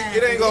got time.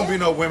 It ain't gonna be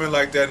no women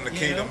like that in the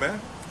kingdom, man.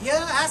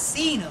 Yeah, I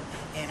seen them.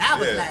 And I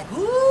was like,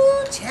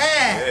 ooh,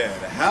 child. Yeah,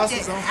 the house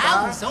is on fire.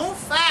 House on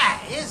fire.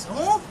 It's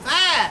on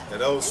fire.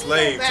 That old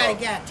slave talk.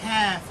 Nobody got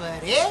time for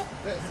that.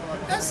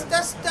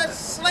 That's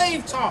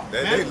slave talk,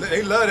 man.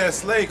 They love that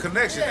slave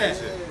connection and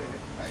shit.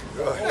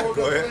 Go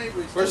ahead.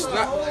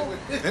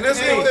 And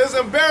it's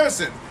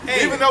embarrassing.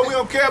 Hey. Even though we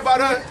don't care about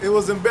her, it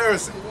was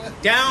embarrassing.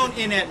 Down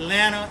in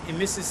Atlanta, in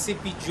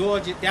Mississippi,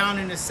 Georgia, down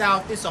in the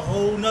South, it's a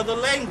whole nother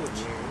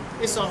language.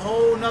 It's a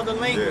whole nother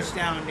language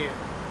down there.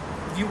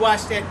 If you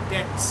watch that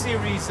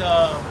series,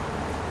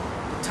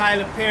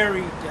 Tyler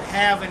Perry, The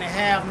Have and the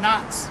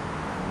Have-Nots,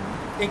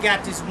 they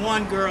got this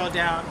one girl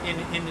down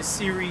in the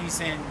series,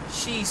 and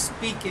she's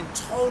speaking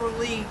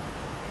totally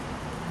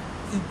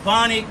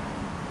Ebonic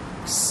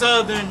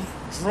Southern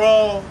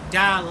drawl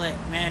dialect,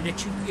 man.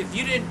 That if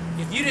you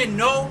didn't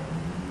know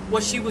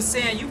what she was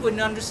saying, you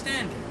wouldn't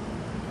understand it.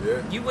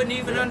 Yeah. You wouldn't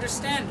even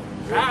understand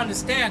it. I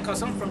understand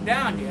because I'm from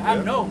down there. I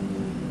know.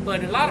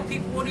 But a lot of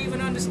people wouldn't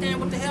even understand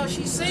what the hell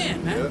she's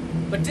saying, man. Yeah.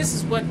 But this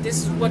is what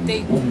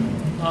they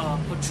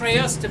portray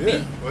us to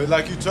be. Well,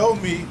 like you told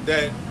me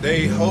that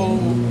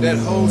that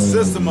whole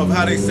system of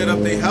how they set up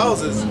their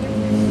houses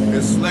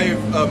is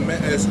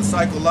it's a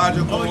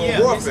psychological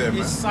warfare,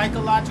 man. It's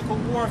psychological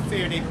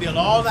warfare. They build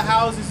all the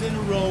houses in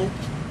a row.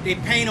 They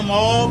paint them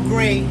all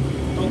gray.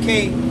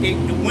 Okay,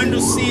 the window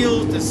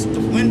sills, the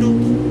window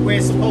where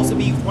it's supposed to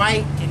be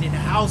white, and in the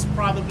house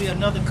probably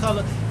another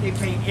color. They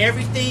paint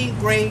everything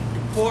gray.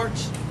 The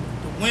porch,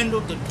 the window,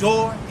 the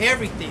door,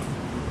 everything.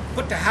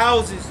 Put the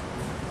houses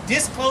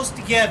this close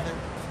together.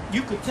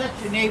 You could touch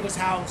your neighbor's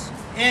house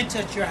and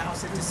touch your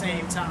house at the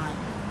same time.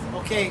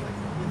 Okay,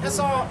 that's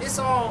all. It's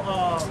all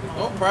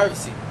no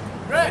privacy.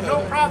 Right,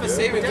 no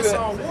privacy. But that's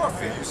all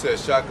warfare. You said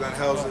shotgun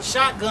houses.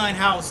 Shotgun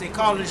house. They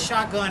call it a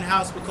shotgun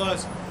house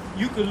because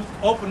you could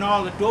open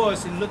all the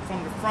doors and look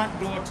from the front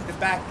door to the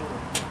back door,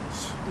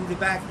 through the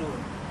back door.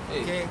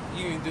 Okay.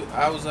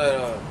 I was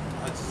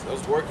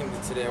working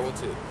today. I went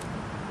to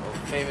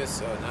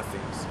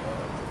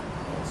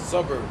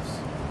suburbs.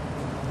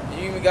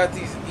 You even got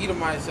these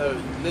Edomites that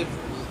live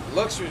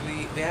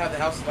luxuriously. They have the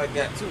houses like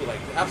that too. Like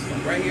the house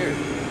right here,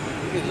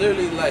 you could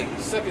literally like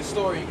second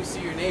story. You can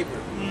see your neighbor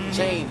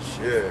change.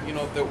 Yeah. You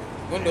know if the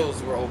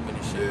windows were open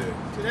and shit. Yeah.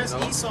 So that's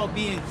Esau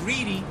being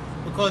greedy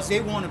because they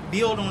want to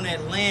build on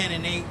that land,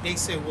 and they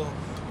say, well,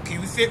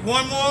 can we fit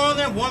one more on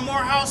there, one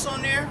more house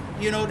on there?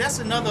 You know, that's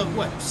another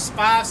what,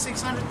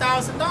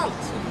 $500,000-$600,000.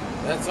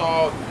 That's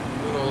all.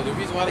 You know, the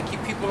reason why they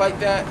keep people like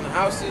that in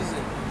houses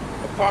and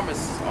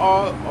apartments is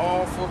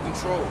all for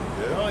control.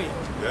 Yeah. Oh yeah.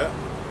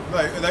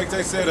 Yeah. Like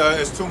they said,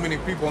 there's too many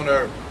people on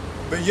Earth.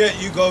 But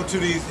yet you go to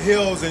these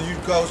hills and you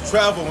go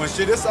travel and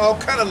shit. It's all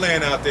kind of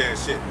land out there and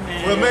shit.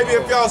 Man. Well, maybe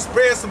if y'all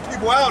spread some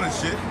people out and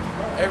shit,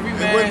 it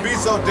wouldn't be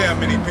so damn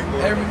many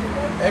people.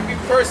 Every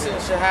person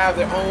should have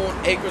their own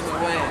acres of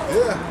land.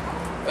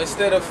 Yeah.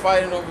 Instead of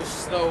fighting over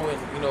snow and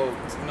you know,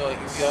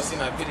 if y'all seen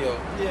that video.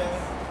 Yeah.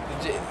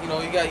 You know,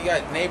 you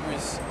got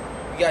neighbors.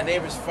 You got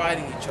neighbors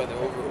fighting each other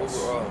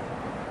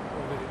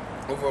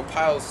over a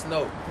pile of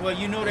snow. Well,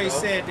 they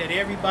said that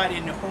everybody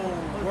in the whole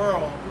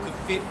world could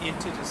fit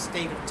into the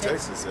state of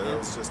Texas. Yeah, I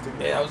was just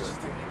thinking. Yeah, I was just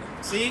thinking.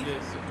 See?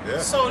 Yeah.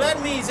 So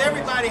that means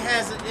everybody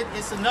has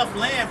it's enough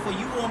land for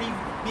you won't even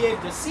be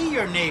able to see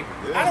your neighbor.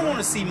 Yeah, I don't want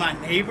to see my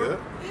neighbor.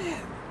 Yeah.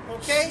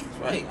 Okay?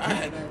 Right.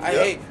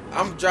 I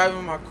I'm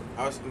driving my.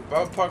 I was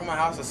parking my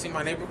house. I see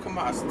my neighbor come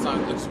out.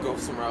 Sometimes let's go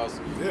somewhere else.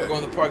 Yeah. Go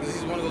in the park because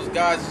he's one of those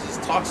guys that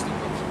just talks too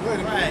much.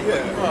 Right.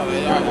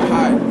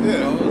 Yeah.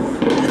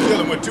 You're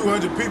dealing with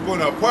 200 people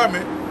in an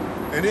apartment,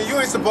 and then you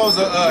ain't supposed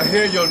to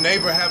hear your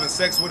neighbor having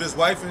sex with his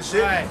wife and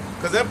shit. Right.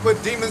 Because that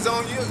put demons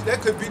on you.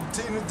 That could be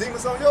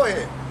demons on your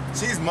head.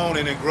 She's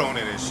moaning and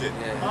groaning and shit.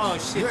 Yeah. Oh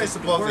shit! You ain't The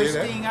supposed to hear worst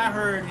that. thing I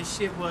heard and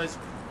shit was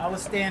I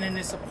was staying in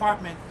this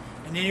apartment,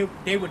 and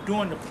they were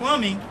doing the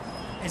plumbing,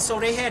 and so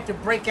they had to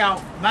break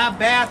out my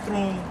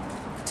bathroom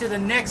to the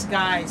next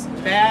guy's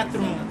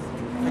bathroom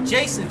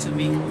adjacent to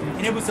me,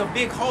 and it was a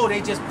big hole.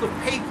 They just put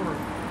paper.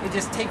 They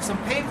just taped some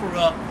paper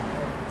up,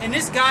 and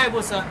this guy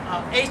was a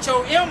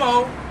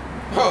HOMO,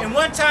 And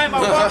one time I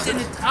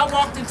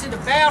walked into the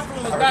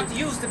bathroom, was about to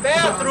use the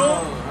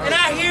bathroom, and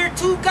I hear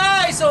two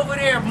guys over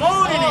there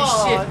moaning and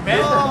shit,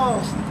 man.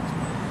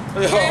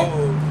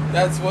 Oh,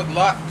 that's what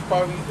Lot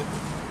probably.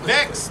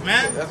 Vex,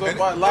 man. That's what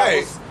Lot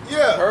was.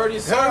 Yeah. Heard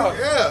his song.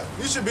 Yeah.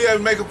 You should be able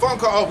to make a phone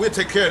call. Oh, we'll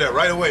take care of that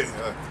right away.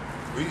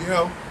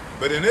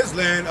 But in this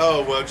land,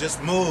 oh well,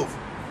 just move.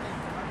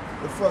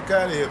 The fuck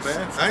out of here,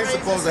 man. I ain't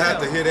supposed to have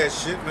to hear that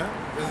shit, man.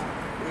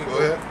 Go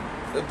ahead.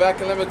 The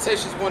back in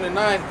Lamentations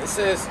 1:9, it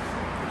says,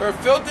 her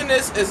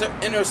filthiness is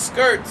in her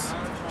skirts.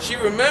 She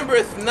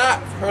remembereth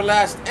not her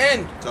last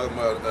end. Talking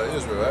about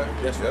Israel, right?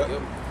 Yes, right.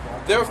 Yep.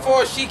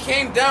 Therefore she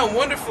came down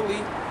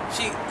wonderfully.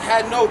 She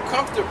had no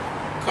comforter,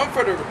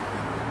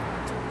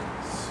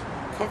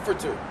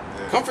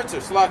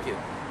 Slakia.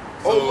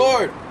 O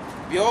Lord,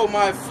 behold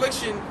my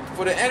affliction,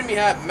 for the enemy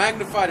hath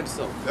magnified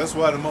himself. That's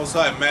why the Most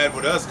High mad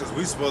with us, because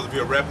we supposed to be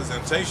a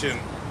representation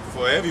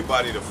for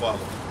everybody to follow.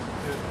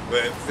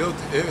 But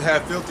it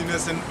had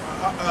filthiness in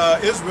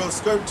Israel's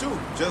skirt too,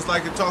 just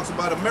like it talks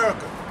about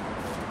America.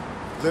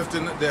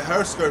 Lifting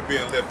her skirt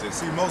being lifted.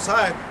 See, Most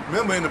High,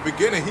 remember in the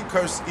beginning, he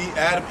cursed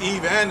Adam,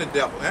 Eve, and the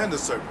devil, and the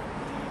serpent.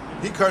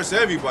 He cursed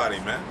everybody,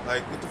 man.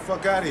 Like, get the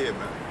fuck out of here,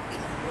 man.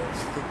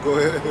 Go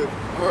ahead.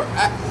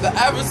 The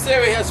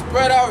adversary has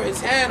spread out his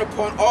hand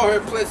upon all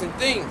her pleasant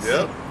things.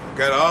 Yep.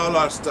 Got all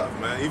our stuff,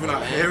 man. Even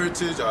our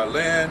heritage, our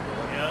land.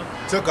 Yeah.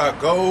 Took our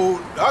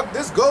gold.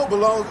 This gold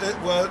belongs,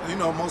 well, you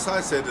know, Most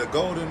High said the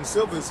gold and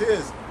silver is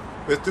his.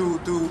 But through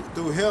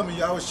him and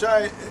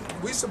Yahushai,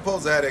 we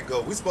supposed to have that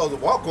gold. We supposed to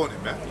walk on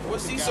it, man.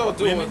 What's Esau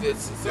doing with it?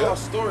 It's all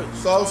storage.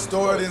 It's all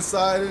stored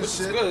inside and Which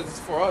shit. is good. It's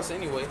for us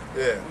anyway.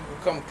 Yeah.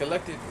 We come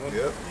collect it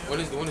when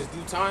it's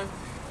due time.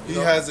 He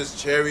has his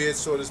chariot,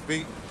 so to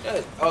speak.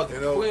 Yeah. Oh,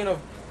 the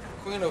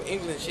Queen of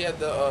England. She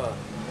had a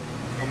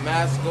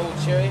mass gold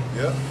chariot.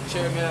 Yep.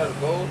 Chariot made out of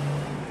gold.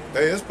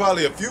 Hey, it's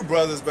probably a few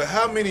brothers, but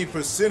how many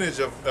percentage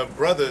of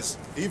brothers,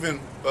 even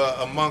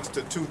amongst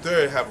the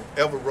 2/3, have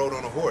ever rode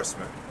on a horse,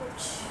 man?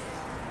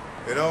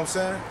 You know what I'm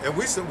saying? And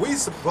we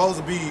supposed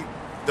to be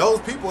those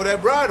people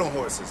that ride on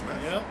horses, man.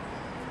 Yeah.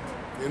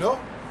 You know?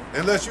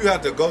 Unless you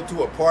have to go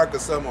to a park or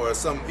something, or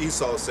some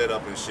Esau set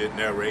up and shit,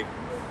 narrate,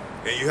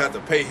 and you have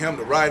to pay him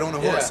to ride on a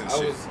horse and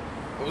shit.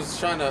 I was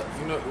trying to,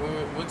 when we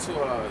went to,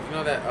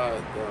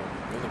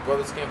 when the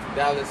brothers came from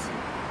Dallas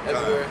and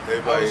everywhere, I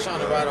was trying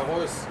to ride a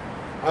horse.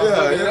 I was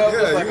looking it up,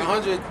 it was like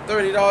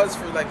 $130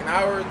 for like an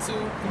hour or two.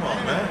 Come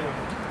on, man.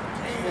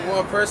 For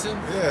one person.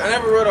 Yeah. I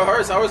never rode a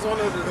horse. I always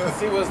wanted to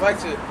see what it's like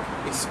to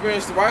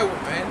experience the ride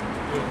one, man.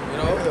 You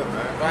know? Yeah,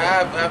 man. But I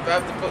have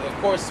to put, of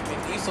course,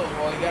 with Esau,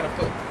 well, you got to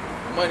put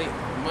money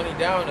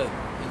down to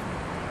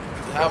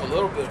have a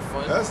little bit of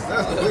fun. That's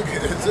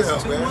wicked as hell,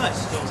 Too man. much,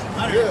 though.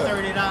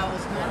 $130,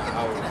 man. Get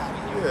out of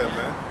here. Yeah,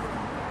 man.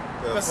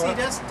 But see,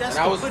 that's to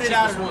put it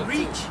out of the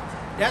reach.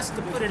 That's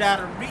to put it out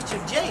of reach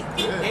of Jake.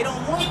 Yeah. They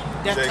don't want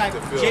that Jake type to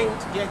of feel- Jake.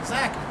 Yeah,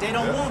 exactly. They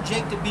don't want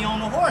Jake to be on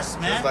the horse,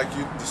 man. Just like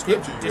the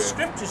scripture you The read.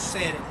 scripture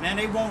said it, man.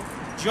 They want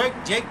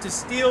Jake to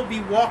still be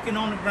walking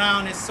on the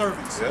ground as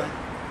servants. Yeah. Man.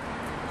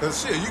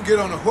 Cause shit, you get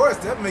on a horse,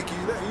 that make you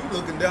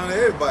looking down at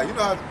everybody. You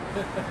know how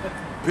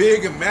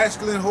big and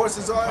masculine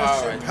horses are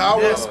and shit.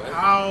 Power. That's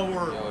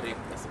power.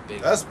 That's a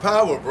big. That's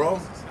power, bro.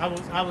 I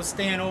was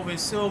staying over in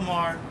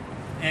Silmar,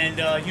 and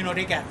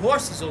they got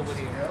horses over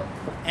there,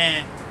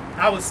 and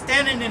I was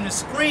standing in the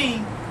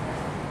screen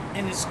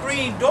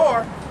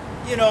door,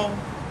 and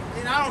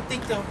I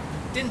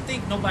didn't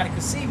think nobody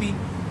could see me,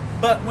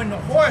 but when the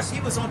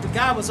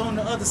guy was on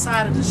the other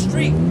side of the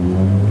street,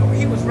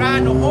 he was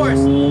riding the horse,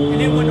 and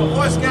then when the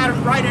horse got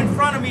him right in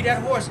front of me,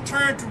 that horse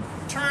turned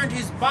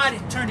his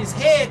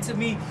head to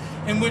me,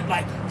 and went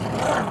like,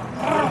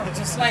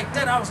 just like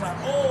that. I was like,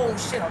 oh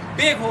shit, a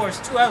big horse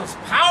too. That was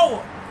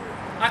power.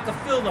 I could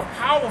feel the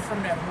power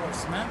from that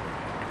horse, man.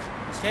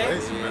 Okay?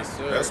 Crazy, man. Yes,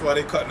 sir. That's why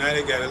they got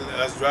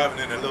us driving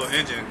in a little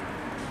engine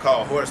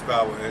called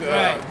horsepower. And,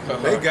 Right.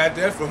 They got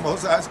that from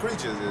most ice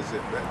creatures and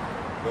shit, man.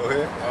 Go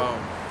ahead.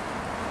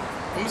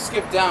 I'm gonna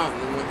skip down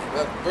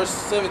verse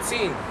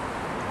 17.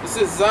 It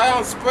says,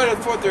 Zion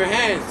spreadeth forth her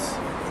hands,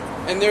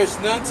 and there's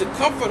none to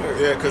comfort her.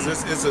 Yeah, because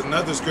it's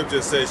another scripture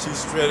that says she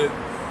spread it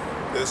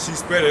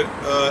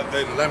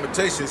in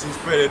Lamentations, she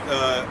spread it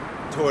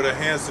toward her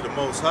hands to the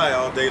Most High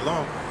all day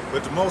long.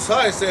 But the Most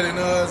High said in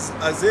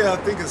Isaiah, I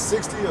think it's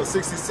 60 or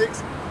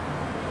 66.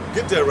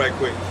 Get that right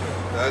quick.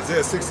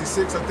 Isaiah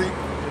 66, I think.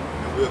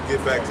 And we'll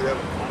get back to that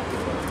one.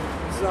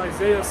 This is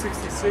Isaiah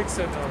 66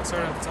 and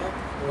start at the top.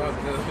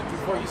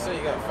 Before you say,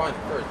 you gotta find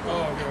it first.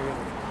 Oh, okay.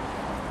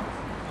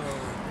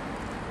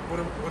 What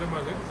am I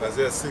looking for?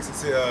 Isaiah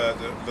 66,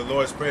 the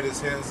Lord spread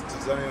his hands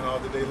to Zion all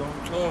the day long.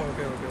 Oh,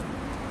 okay. I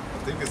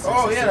think it's 66.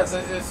 Oh yeah, that's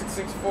Isaiah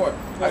 6:64.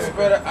 I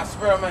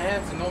spread out my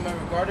hands and no man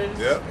regarded it.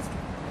 Yep.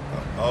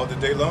 All the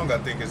day long, I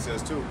think it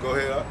says too. Go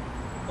ahead.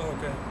 Oh,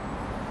 okay.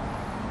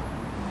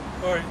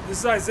 All right, this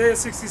is Isaiah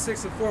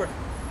 66:4.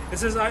 It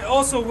says, I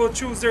also will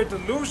choose their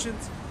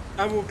delusions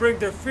and will bring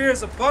their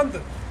fears upon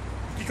them.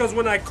 Because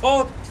when I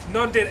called,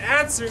 none did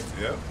answer.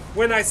 Yep.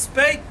 When I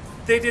spake,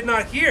 they did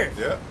not hear.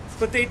 Yep.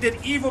 But they did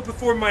evil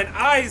before mine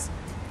eyes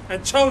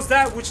and chose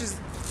that which is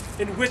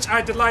in which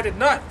I delighted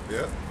not.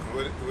 Yeah.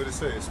 What it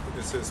say? It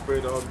says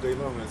spread all day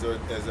long as 65.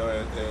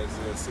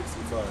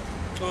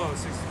 Oh,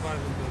 65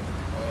 and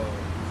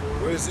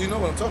Well, you know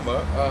what I'm talking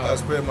about? I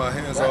spread my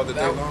wasn't it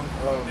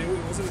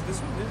this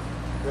one?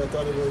 Yeah. I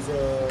thought it was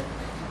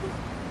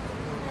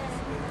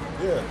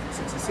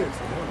 66.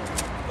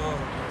 Oh.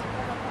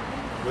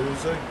 What did it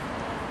say?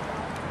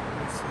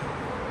 Let's see.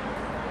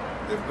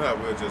 If not,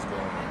 we'll just go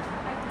on.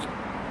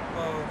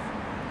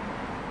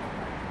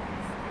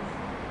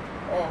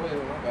 Oh wait,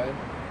 my bad.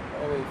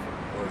 Oh wait.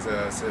 Or is that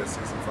I said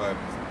 65?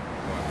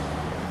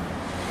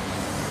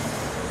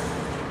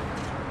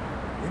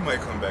 We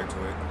might come back to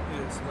it.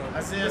 Yes.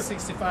 Isaiah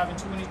 65 and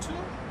 22.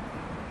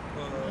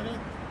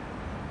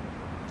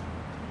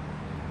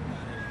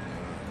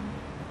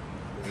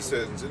 It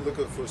says, just look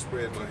up for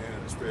spread my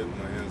hands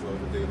all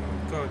the day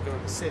long. Go.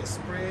 It says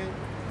spread.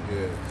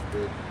 Yeah,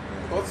 spread.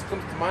 What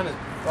comes to mind is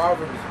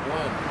Proverbs 1.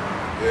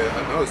 Yeah, I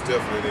know it's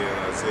definitely there in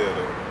Isaiah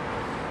though.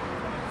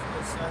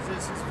 It's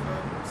Isaiah 65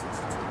 and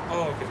 62.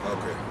 Oh, okay.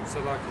 Okay. So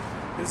like,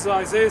 this is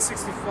Isaiah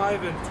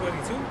 65 and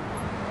 22.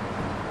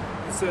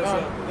 It says,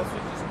 That's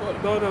what you just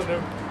quoted. no.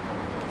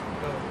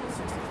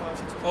 65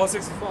 and 2. Oh,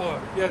 65. Oh,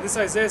 yeah, this is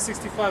Isaiah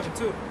 65 and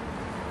 2.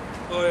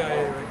 Oh,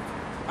 yeah, right.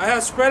 I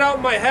have spread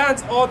out my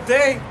hands all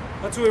day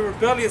unto a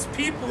rebellious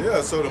people.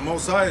 Yeah, so the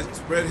Most High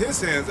spread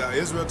his hands out.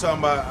 Israel talking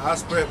about I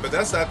spread, but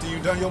that's after you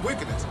done your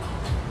wickedness.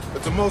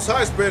 But the Most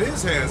High spread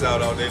his hands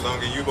out all day long,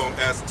 and you gonna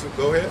ask to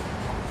go ahead?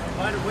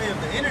 By the way of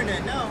the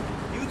internet now,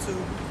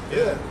 YouTube.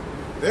 Yeah.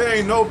 There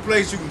ain't no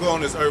place you can go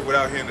on this earth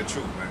without hearing the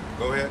truth, man.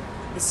 Go ahead.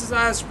 It says,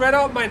 I have spread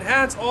out mine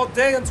hands all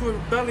day unto a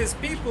rebellious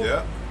people,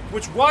 Yeah.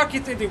 which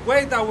walketh in the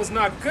way that was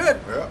not good,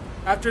 Yeah.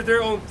 after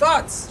their own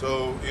thoughts.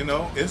 So,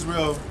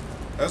 Israel,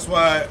 that's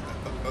why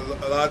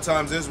a lot of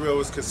times Israel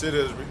was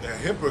considered a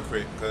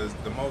hypocrite, because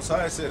the Most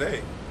High said,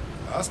 hey,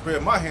 I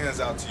spread my hands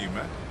out to you,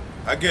 man.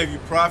 I gave you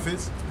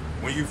prophets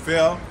when you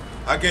fell.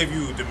 I gave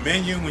you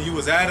dominion when you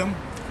was Adam,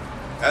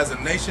 as a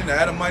nation, the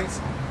Adamites.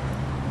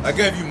 I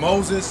gave you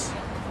Moses.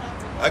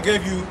 I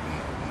gave you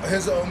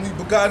his only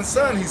begotten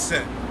son he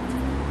sent.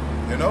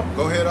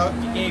 Go ahead, Doc.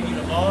 He gave you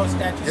the laws,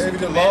 statutes, Gave and you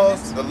the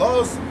commandments. laws. The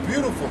laws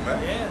beautiful,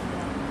 man.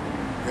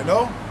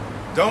 Yeah.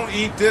 Don't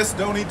eat this,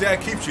 don't eat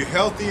that. Keeps you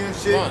healthy and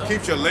shit. Right.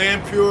 Keeps your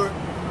land pure.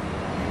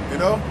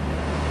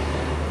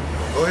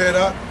 Go ahead,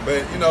 Doc.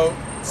 But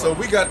so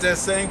we got that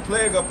same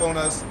plague up on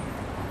us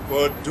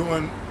for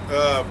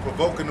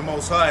provoking the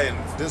Most High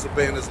and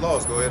disobeying His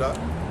laws. Go ahead, Doc.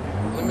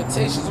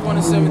 Lamentations 1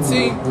 and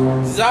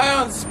 17.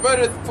 Zion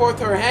spreadeth forth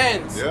her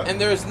hands, Yeah.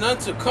 and there is none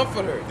to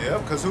comfort her. Yeah,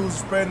 because who's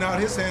spreading out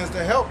his hands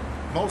to help?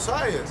 Most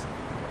High is.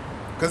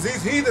 Because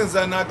these heathens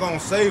are not going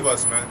to save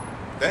us, man.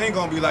 They ain't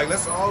going to be like,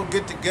 let's all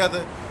get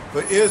together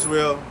for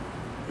Israel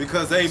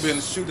because they've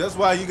been shoot. That's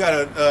why you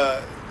got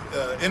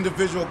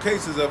individual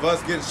cases of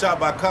us getting shot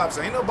by cops.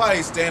 Ain't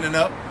nobody standing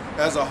up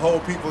as a whole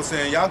people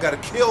saying, y'all got to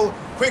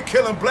quit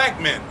killing black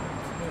men.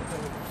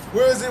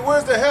 Where's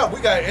the help?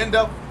 We got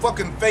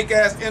fucking fake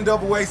ass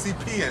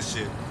NAACP and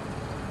shit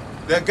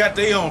that got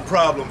their own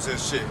problems and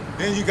shit.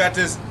 Then you got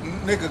this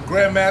nigga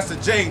Grandmaster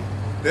Jay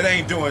that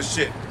ain't doing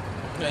shit.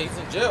 Yeah, he's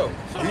in jail.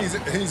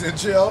 He's in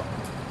jail.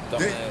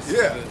 Dumbass.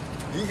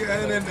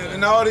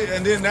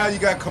 And then now you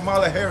got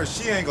Kamala Harris.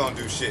 She ain't gonna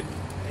do shit.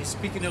 Hey,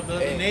 speaking of the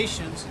other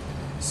nations,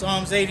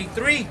 Psalms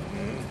 83.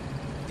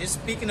 Just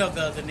speaking of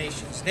the other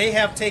nations, they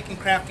have taken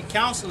crafty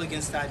counsel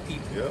against thy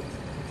people. Yep.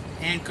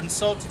 And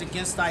consulted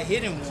against thy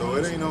hidden ones. So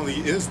it ain't only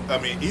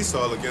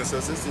Esau against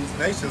us. It's these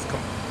nations come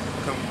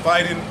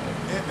fighting.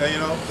 What do you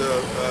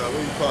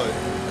call it?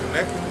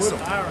 Connecting with them.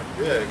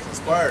 Yeah,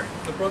 conspiring.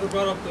 The brother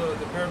brought up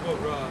the parable of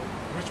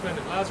rich man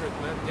and Lazarus,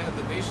 man. Yeah,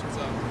 the nations,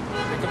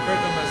 they compared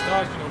them as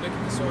dogs,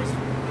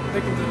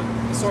 licking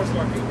the source of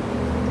our people.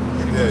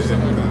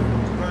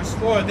 Verse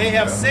 4, they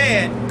have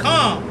said,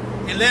 come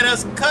and let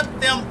us cut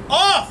them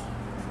off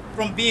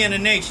from being a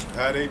nation.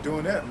 How they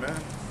doing that, man?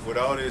 With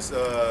all this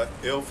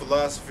ill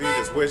philosophy,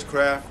 this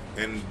witchcraft,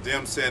 and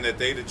them saying that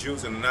they the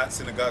Jews and not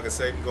synagogue of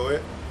Satan. Go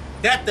ahead.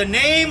 That the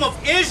name of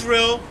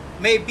Israel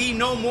may be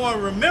no more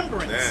in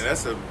remembrance. Man,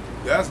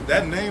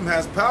 that name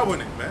has power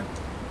in it, man.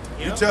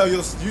 Yep.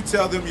 You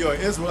tell them you're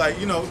an Israelite.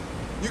 You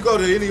go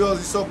to any of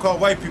these so-called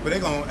white people, they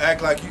gonna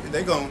act like you.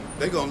 They gonna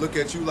look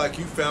at you like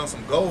you found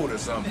some gold or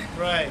something.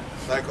 Right.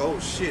 Like, oh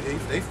shit,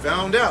 they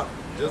found out.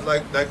 Just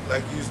like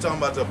you was talking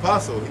about the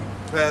apostle.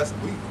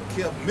 We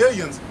killed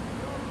millions.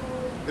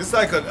 It's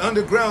like an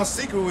underground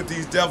secret with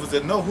these devils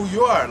that know who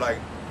you are. Like,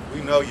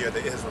 we know you're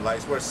the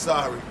Israelites. We're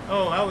sorry.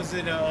 Oh, I was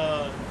in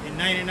a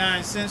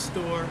 99-cent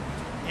store,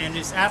 and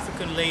this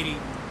African lady,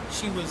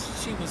 she was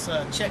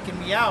checking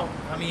me out.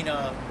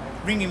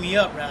 Ringing me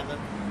up rather,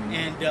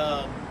 and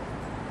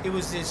it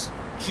was this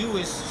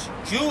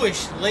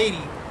Jewish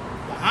lady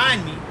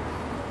behind me,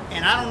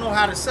 and I don't know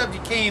how the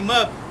subject came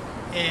up,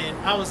 and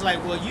I was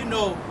like, well,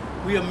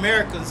 we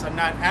Americans are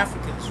not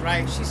Africans,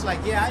 right? She's like,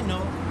 yeah, I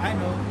know. I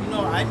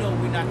know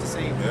we're not the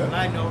same people. Yeah.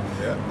 I know.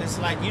 Yeah. It's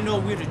like,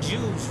 we're the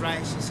Jews,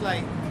 right? She's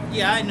like,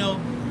 yeah, I know.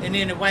 And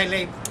then the white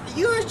lady,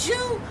 you're a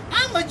Jew?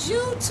 I'm a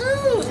Jew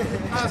too.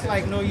 I was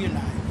like, no, you're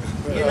not.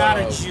 You're not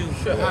a Jew.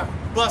 I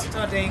bust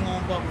her dang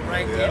on bubble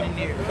right then and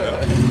there.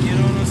 You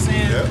know what I'm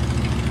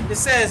saying? It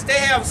says, they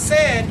have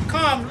said,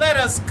 come, let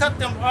us cut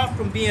them off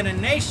from being a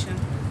nation,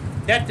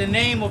 that the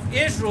name of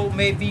Israel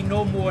may be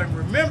no more in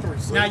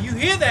remembrance. Now you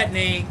hear that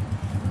name,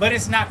 but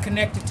it's not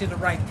connected to the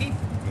right people.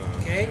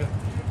 Okay?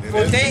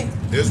 For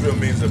Israel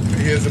means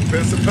he is a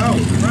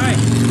principality. Right.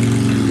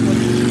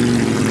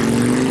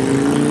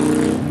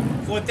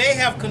 For they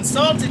have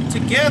consulted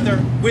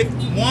together with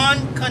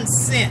one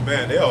consent.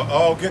 Man, they'll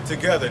all get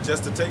together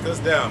just to take us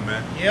down,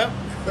 man. Yep.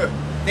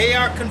 They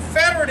are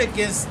confederate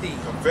against thee.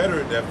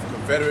 Confederate, that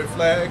Confederate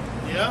flag.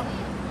 Yep.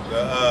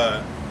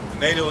 The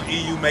NATO and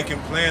EU making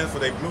plans for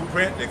their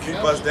blueprint to keep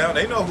us down.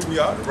 They know who we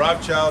are. The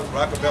Rothschilds,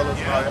 Rockefellers,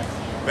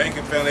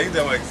 banking family.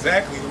 They know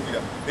exactly who we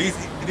are.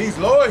 These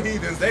lower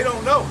heathens, they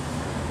don't know.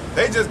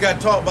 They just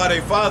got taught by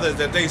their fathers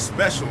that they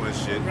special and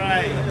shit.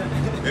 Right.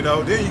 You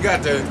know, then you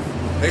got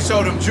they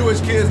show them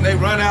Jewish kids and they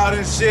run out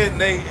and shit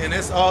and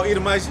it's all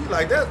Edomite shit.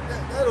 Like that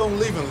don't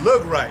even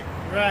look right.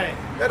 Right.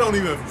 That don't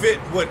even fit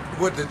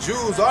what the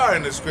Jews are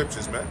in the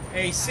scriptures, man.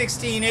 Hey,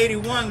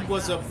 1681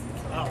 was a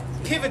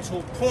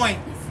pivotal point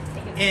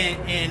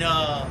in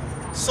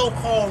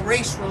so-called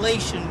race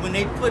relation when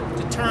they put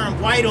the term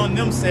white on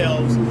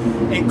themselves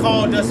and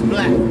called us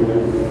black.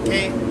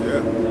 Okay?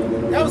 Yeah.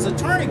 That was a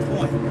turning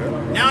point.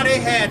 Yeah. Now they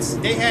had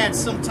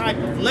some type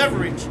of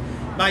leverage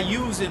by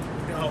using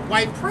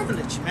white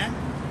privilege, man.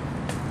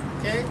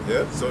 Okay?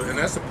 Yeah, so and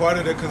that's a part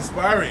of the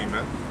conspiring,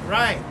 man.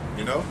 Right.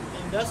 You know?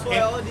 And that's why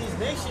all these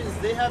nations,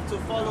 they have to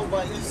follow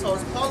by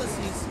Esau's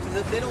policies, because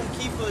if they don't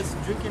keep us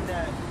drinking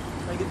that,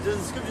 like the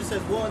scripture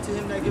says, woe unto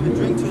him that giveth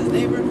drink to his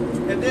neighbor.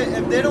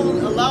 If they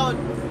don't allow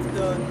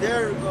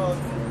their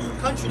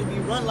country to be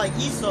run like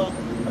Esau,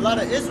 a lot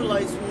of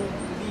Israelites will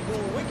be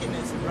doing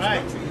wickedness in this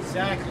country.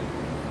 Exactly.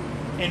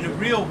 And the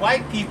real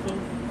white people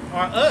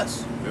are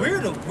us.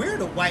 We're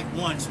the white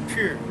ones,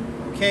 pure.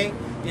 Okay?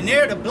 And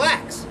they're the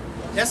blacks.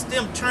 That's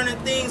them turning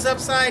things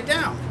upside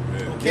down.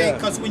 Okay?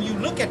 Because when you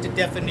look at the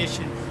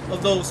definition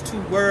of those two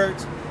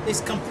words,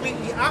 it's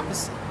completely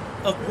opposite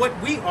of what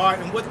we are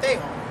and what they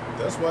are.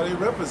 That's why they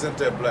represent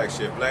that black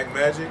shit. Black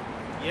magic.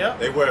 Yep.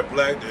 They wear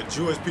black. The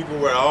Jewish people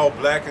wear all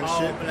black and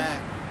shit. All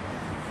black.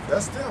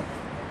 That's them.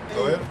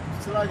 Go ahead.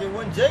 So like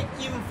when Jake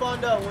even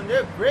found out when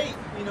they're great,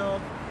 you know,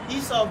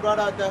 Esau brought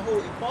out that whole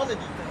equality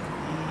thing.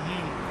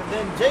 And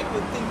then Jake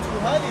would think too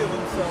highly of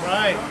himself.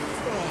 Right.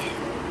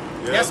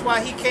 Yeah. That's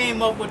why he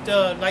came up with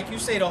the, like you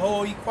say, the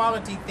whole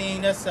equality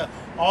thing. That's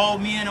all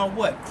men are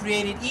what?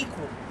 Created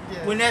equal.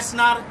 Yeah. When that's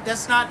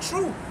not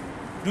true.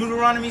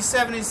 Deuteronomy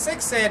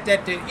 7:6 said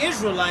that the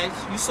Israelites,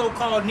 you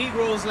so-called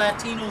Negroes,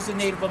 Latinos, and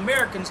Native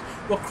Americans,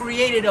 were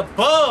created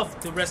above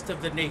the rest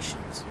of the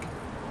nations.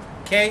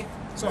 Okay?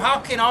 So how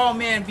can all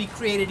men be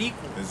created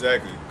equal?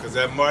 Exactly. Because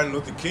that Martin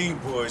Luther King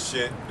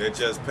bullshit that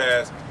just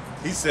passed,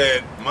 he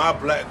said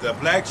the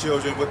black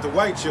children with the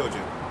white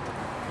children.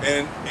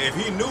 And if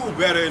he knew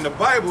better in the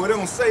Bible, it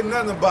don't say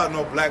nothing about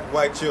no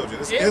black-white children.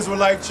 It's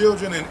Israelite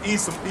children and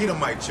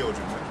Edomite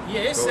children. Man.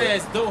 Yeah, it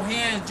says, though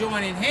hands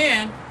join in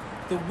hand,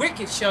 the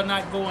wicked shall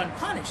not go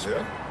unpunished.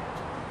 Yeah.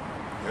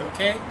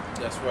 Okay?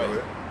 That's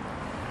right.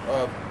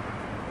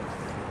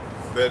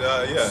 But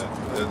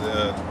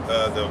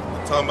the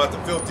talking about the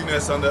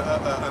filthiness under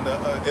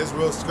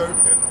Israel's skirt.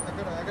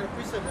 I got a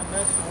precept that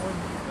matches the one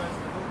you guys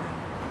were holding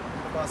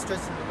about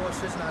stretching the Lord,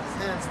 stretching out his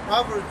hands.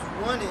 Proverbs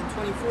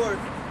 1:24.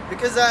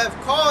 Because I have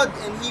called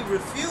and he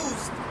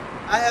refused,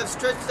 I have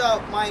stretched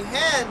out my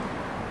hand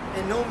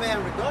and no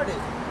man regarded.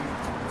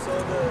 So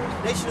the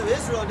nation of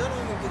Israel don't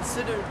even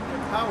consider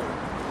their power.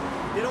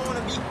 They don't want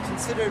to be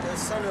considered a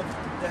son of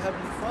the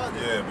Heavenly Father.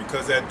 Yeah,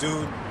 because that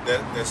dude,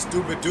 that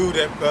stupid dude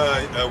that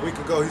a week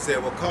ago, he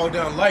said, well, call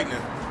down lightning.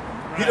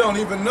 Right. He don't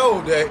even know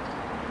that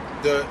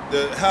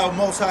how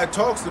Most High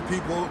talks to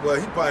people, well,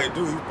 he probably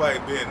do, he's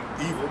probably being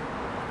evil,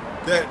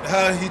 that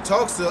how he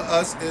talks to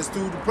us is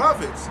through the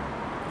prophets.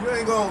 You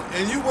ain't gonna,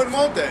 and you wouldn't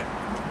want that.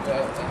 It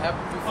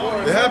happened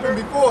before. It happened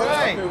before.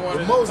 Right.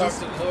 With Moses.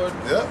 talk to the Lord.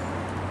 Yeah.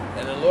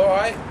 And the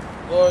Lord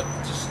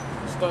just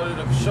started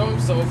to show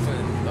himself,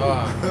 and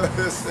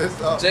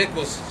Jake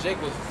was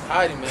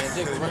hiding, man.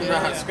 Jake was running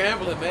around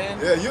scrambling, man.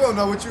 Yeah, you don't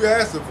know what you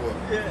asking for.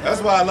 Yeah.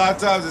 That's why a lot of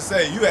times they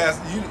say you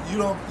ask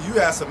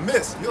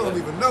amiss. You don't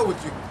even know what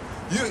you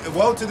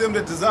woe to them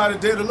that desire the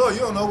day of the Lord. You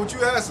don't know what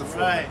you asking for.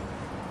 Right.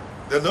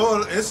 The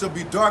Lord, it shall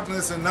be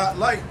darkness and not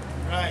light.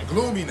 Right.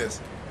 Gloominess.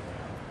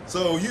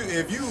 So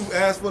if you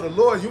ask for the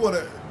Lord, you want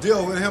to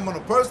deal with him on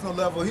a personal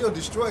level, he'll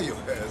destroy your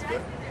ass,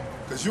 man.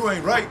 Because you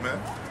ain't right, man.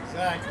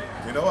 Exactly.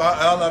 You know,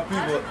 all our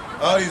people,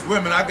 all these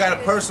women, I got a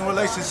personal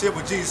relationship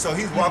with Jesus, so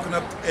he's walking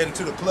up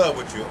into the club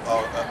with you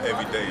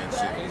every day and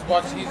shit. He's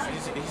watching,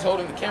 he's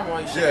holding the camera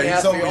on you. Yeah,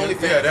 he's holding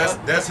it. Yeah,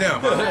 that's him.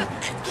 Huh?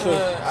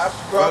 I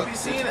probably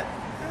seen it.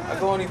 I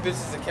go on these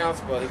bitches'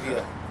 accounts, but if you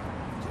like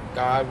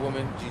God,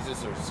 woman,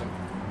 Jesus, or some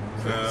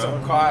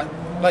card.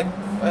 Like,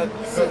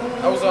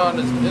 I was on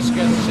this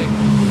Instagram chick.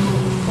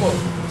 Cool.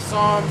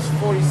 Psalms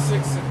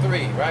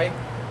 46:3, right?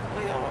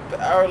 Like,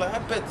 I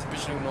bet this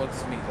bitch don't know what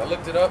this means. I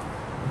looked it up.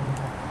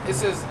 It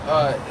says,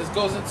 it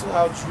goes into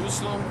how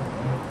Jerusalem,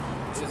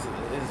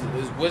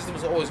 his wisdom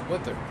is always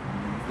with her.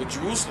 With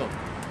Jerusalem.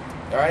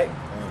 Alright?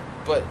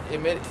 But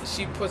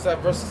she puts that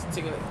verse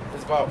thinking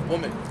it's about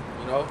women,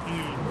 you know?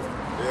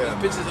 Yeah.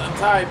 These bitches, I'm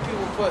tired.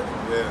 People put,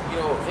 you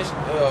know,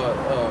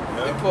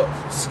 they put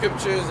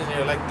scriptures and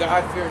they're like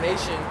God-fearing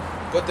nation,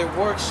 but their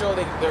works show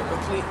they're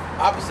complete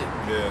opposite.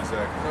 Yeah,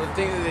 exactly. You know, the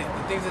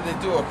things that they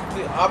do are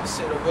complete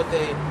opposite of what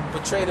they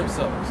portray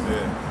themselves.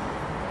 Yeah.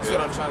 That's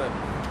what I'm trying to,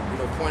 you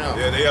know, point out.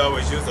 Yeah, they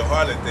always use the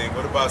harlot thing.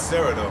 What about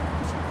Sarah though?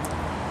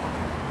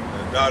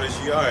 The daughters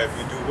ye are if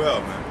you do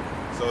well, man.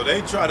 So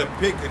they try to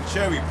pick and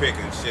cherry pick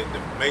and shit to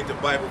make the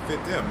Bible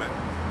fit them, man.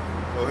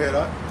 Go ahead,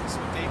 Art. That's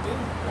what they do.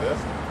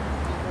 Yeah.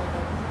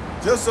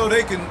 Just so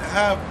they can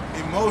have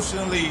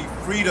emotionally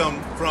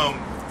freedom from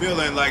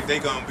feeling like they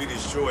gonna be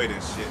destroyed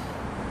and shit.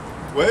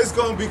 Well, it's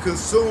gonna be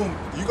consumed.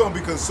 You're gonna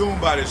be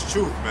consumed by this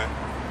truth, man.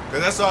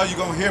 Because that's all you're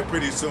gonna hear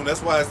pretty soon.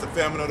 That's why it's the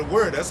famine of the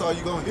word. That's all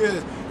you're gonna hear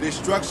is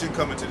destruction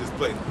coming to this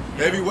place.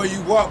 Everywhere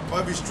you walk,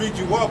 every street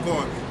you walk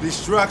on,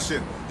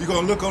 destruction. You're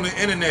gonna look on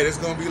the internet. It's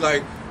gonna be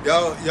like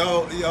y'all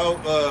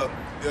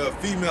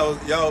females,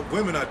 y'all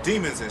women are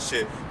demons and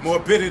shit. More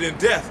bitter than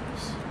death.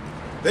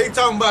 They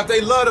talking about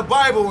they love the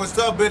Bible and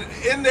stuff, but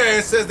in there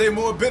it says they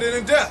more bitter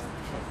than death.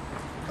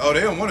 Oh, they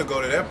don't want to go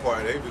to that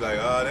part. They be like,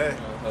 oh, that.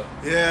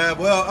 Yeah,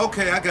 well,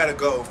 okay, I gotta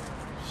go.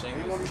 They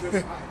won't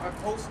even, I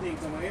post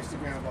things on my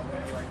Instagram about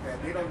women like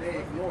that. They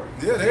ignore it.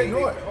 Yeah, they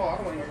ignore it. Oh, I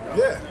don't want to hear it.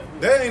 Yeah,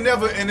 they ain't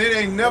never, and it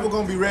ain't never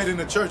gonna be read in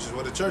the churches.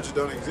 Well, the churches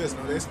don't exist.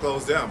 No, they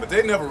closed down. But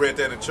they never read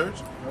that in church.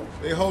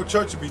 Their whole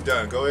church will be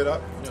done. Go ahead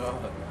up.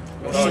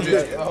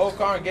 The whole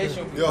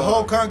congregation. Will be your gone.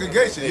 whole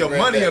congregation, your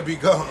money will be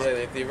gone. Yeah,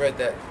 if they read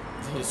that,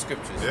 those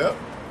scriptures. Yep.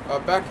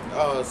 Back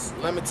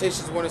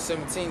Lamentations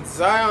 1:17.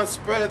 Zion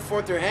spreadeth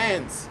forth her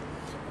hands,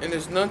 and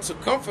there's none to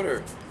comfort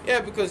her. Yeah,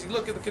 because you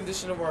look at the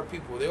condition of our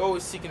people. They're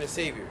always seeking a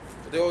savior,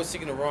 but they're always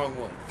seeking the wrong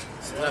one.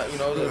 It's not, you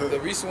know, the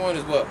recent one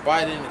is what?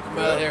 Biden and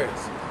Kamala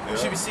Harris. You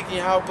should be seeking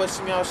Yahweh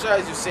Shai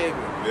as your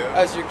savior,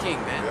 as your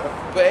king, man.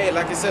 But hey,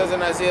 like it says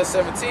in Isaiah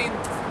 17,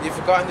 you've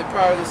forgotten the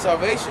power of their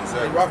salvation,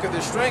 the rock of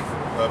their strength.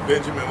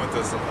 Benjamin went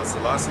to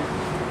Selassie.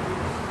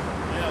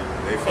 Yeah.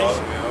 They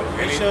followed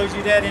me. It shows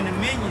you that in the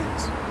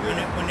Minions when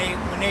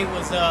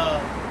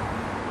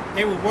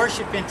they were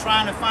worshiping,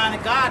 trying to find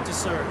a God to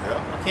serve.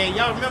 Yeah. Okay,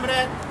 y'all remember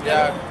that?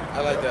 Yeah,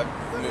 I like that.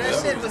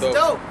 That shit was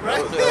dope,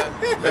 right?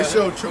 They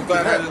showed truth. I'm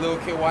glad I had a little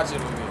kid watching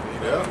with me. You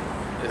know?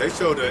 Yeah. They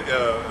showed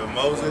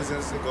Moses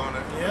and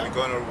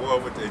going to war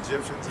with the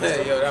Egyptians.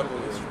 And yo, that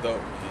movie was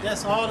dope.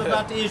 That's all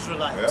about the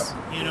Israelites.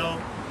 Yeah. You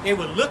know, they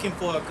were looking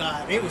for a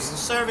God. They was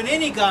serving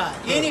any God,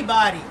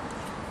 anybody.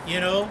 You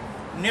know,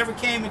 never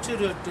came into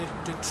the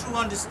true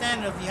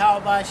understanding of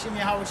Yahweh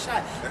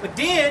Shai. But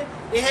then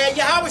they had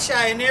Yahweh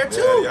Shai in there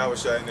too. Yeah, Yahweh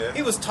Shai in there.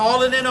 He was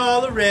taller than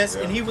all the rest,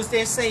 and he was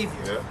their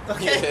savior. Yeah.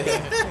 Okay.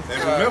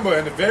 And remember,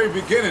 in the very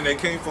beginning, they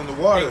came from the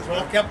waters. They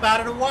broke up out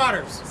of the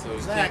waters. So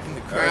exactly.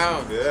 the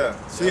crown.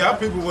 Yeah. See, our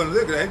people wouldn't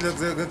look at it.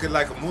 They look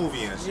like a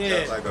movie and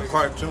shit, like a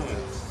cartoon.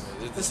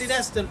 But see,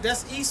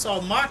 that's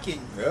Esau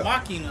mocking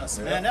us,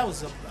 man. That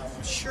was a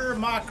sure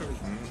mockery.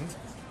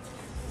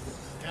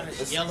 Got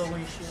it yellow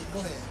and shit. Go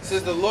ahead. It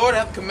says the Lord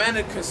hath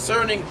commanded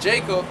concerning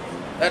Jacob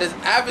that his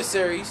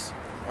adversaries,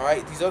 all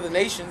right, these other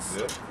nations.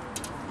 Yeah.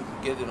 You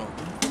can get it on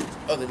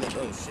other.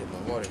 Oh shit,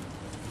 my water.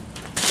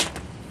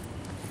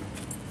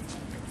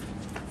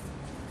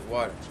 The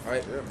water,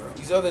 right? Yeah, man.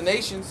 These other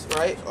nations,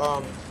 right?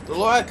 The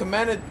Lord had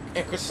commanded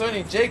and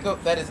concerning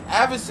Jacob that his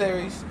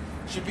adversaries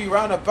should be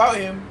round about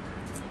him.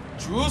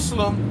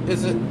 Jerusalem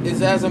is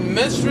as a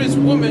menstruous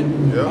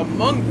woman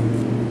among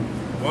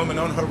them. Woman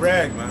on her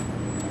rag, man.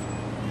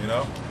 You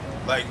know,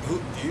 like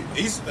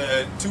these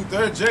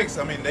 2/3 Jakes.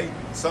 I mean, a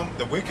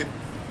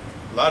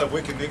lot of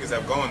wicked niggas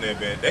have gone there,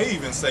 man. They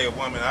even say a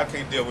woman, I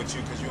can't deal with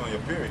you because you're on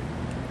your period.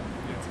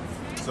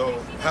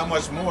 So how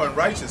much more in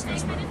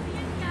righteousness, man?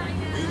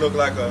 We look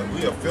like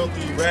we a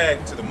filthy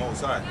rag to the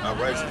Most High. Our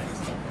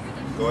righteousness.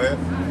 Go ahead.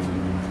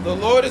 The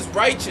Lord is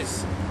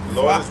righteous.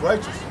 The Lord is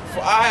righteous. For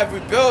I have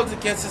rebelled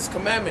against his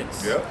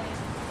commandments. Yeah.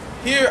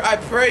 Hear, I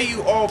pray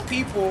you, all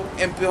people,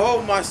 and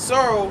behold my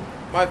sorrow.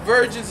 My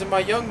virgins and my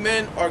young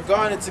men are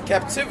gone into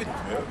captivity.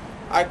 Yeah.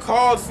 I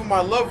called for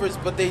my lovers,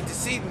 but they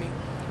deceived me.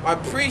 My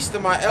priests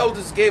and my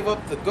elders gave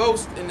up the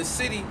ghost in the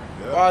city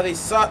while they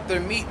sought their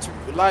meat to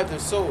relive their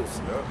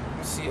souls. Yeah.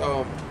 You see,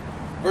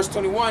 verse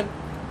 21,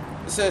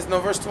 it says, no,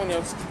 verse 20,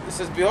 it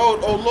says,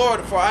 behold, O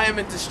Lord, for I am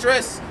in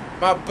distress.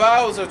 My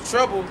bowels are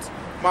troubled.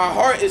 My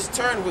heart is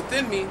turned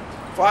within me.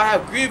 For I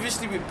have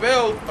grievously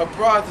rebelled.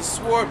 Abroad the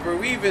sword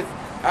bereaveth.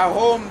 At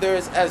home there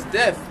is as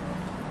death.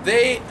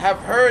 They have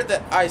heard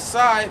that I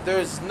sigh. There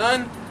is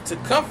none to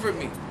comfort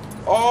me.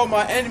 All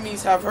my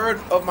enemies have heard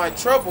of my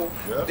trouble.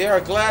 Yeah. They are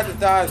glad that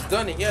thou hast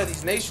done it. Yeah,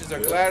 these nations are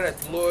glad that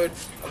the Lord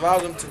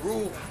allowed them to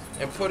rule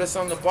and put us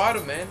on the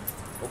bottom, man.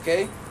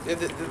 Okay?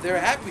 They're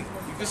happy.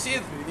 You can see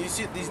it. You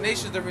see these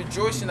nations are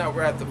rejoicing that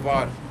we're at the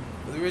bottom.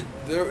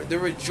 They're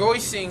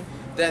rejoicing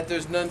that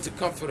there's none to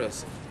comfort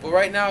us. But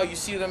right now you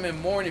see them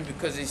in mourning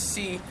because they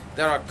see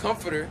that our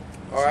comforter,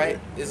 all right,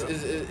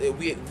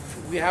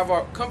 we have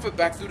our comfort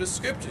back through the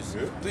scriptures,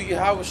 through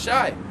Yahweh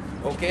Shai,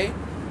 okay?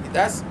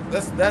 That's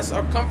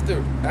our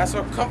comforter. That's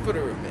our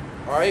comforter, man.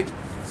 All right.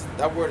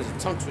 That word is a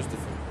tongue twister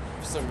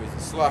for some reason.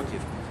 Slakia.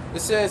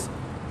 It says,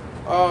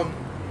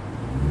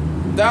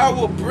 "Thou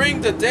will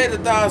bring the day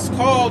that thou hast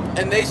called,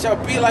 and they shall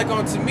be like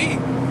unto me."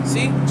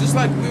 See, just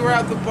like we were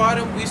at the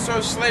bottom, we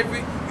served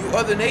slavery. You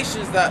other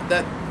nations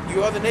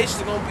you other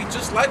nations are gonna be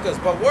just like us,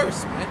 but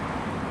worse, man.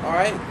 All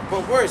right,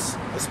 but worse,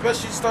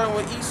 especially starting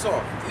with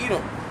Esau,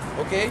 Edom.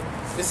 Okay.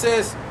 It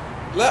says,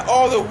 "Let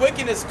all the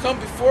wickedness come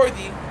before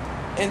thee,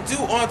 and do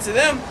unto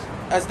them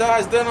as thou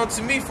hast done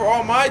unto me for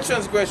all my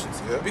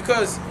transgressions."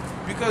 Because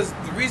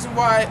the reason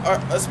why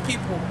us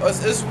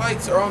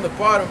Israelites are on the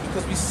bottom,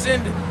 because we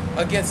sinned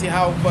against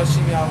Yahweh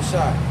Bashim Yahweh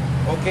Shai.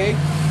 Okay?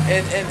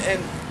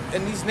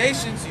 And these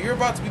nations, you're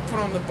about to be put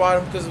on the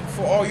bottom because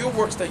for all your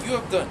works that you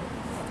have done.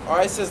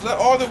 Alright, it says, "Let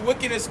all the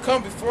wickedness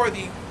come before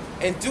thee,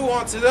 and do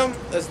unto them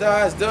as thou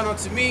hast done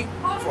unto me,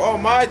 for all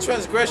my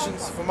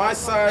transgressions, for my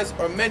sighs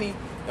are many,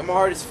 and my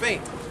heart is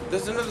faint."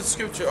 There's another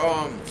scripture,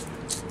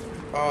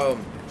 I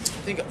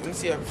think, let me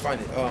see if I can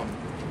find it.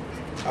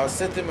 I'll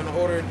set them in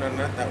order. No,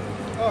 not that one.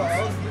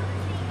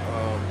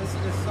 It's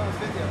Psalm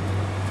 50.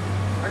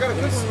 I got a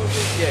quick one real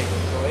quick. Yeah,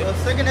 go ahead.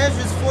 2nd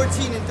Ezra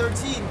 14 and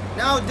 13.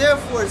 "Now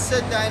therefore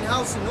set thine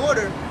house in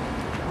order,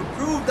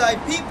 reprove thy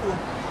people,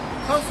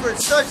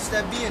 comfort such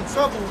that be in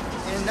trouble,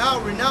 and now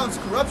renounce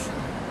corruption."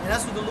 And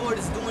that's what the Lord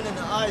is doing in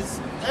the eyes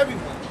of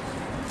everyone.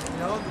 You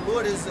know, the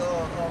Lord is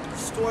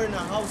restoring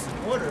our house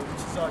in order,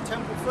 which is our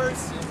temple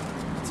first, and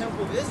the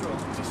temple of Israel.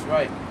 That's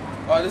right.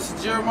 This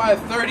is Jeremiah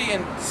 30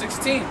 and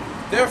 16.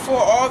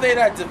 "Therefore all they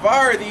that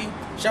devour thee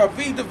shall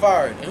be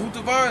devoured." And who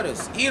devoured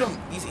us? Edom,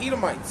 these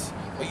Edomites.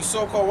 Or you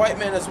so-called white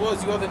men as well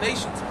as you other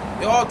nations.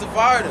 They all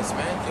devoured us,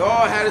 man. They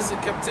all had us in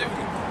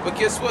captivity. But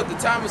guess what? The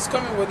time is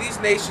coming where these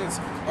nations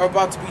are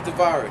about to be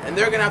devoured. And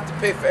they're going to have to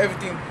pay for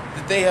everything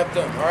that they have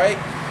done, all right?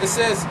 It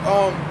says,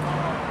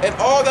 "And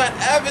all thy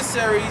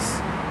adversaries,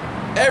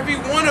 every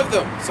one of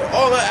them." So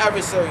all the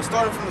adversaries,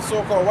 starting from the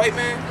so-called white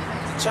man,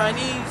 the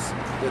Chinese,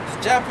 the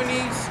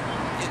Japanese,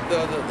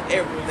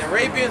 the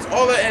Arabians,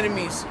 all the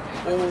enemies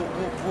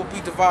will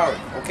be devoured,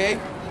 okay?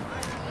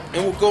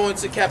 And will go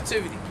into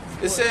captivity.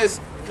 It says,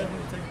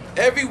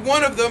 "Every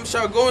one of them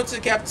shall go into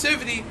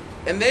captivity,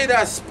 and they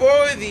that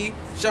spoil thee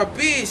shall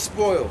be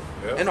spoiled.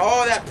 And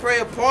all that prey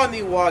upon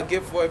thee will I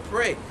give for a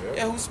prey."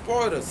 Yeah, who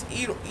spoiled us?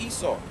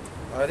 Esau.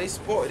 They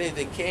spoiled.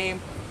 They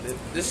came.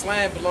 This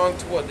land belonged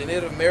to what? The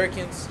Native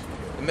Americans,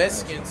 the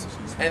Mexicans,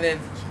 and then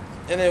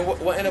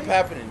what ended up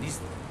happening? These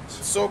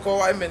so-called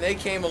white men, they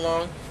came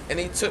along and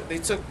they took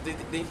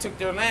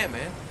their land,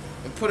 man,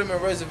 and put them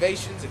in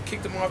reservations and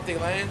kicked them off their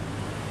land,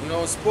 you know,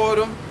 and spoiled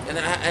them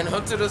and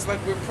hunted us like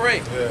we're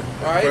prey. Yeah.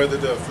 Right? Further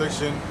the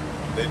affliction,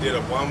 they did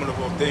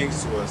abominable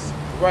things to us.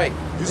 Right.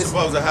 You're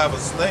supposed to have a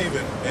slave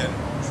and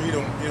treat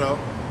them, you know,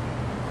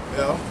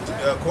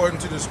 according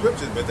to the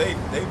scriptures, but they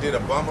did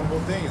abominable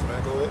things,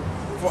 man. Go ahead.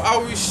 "For I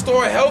will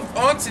restore health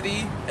unto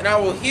thee, and I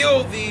will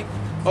heal thee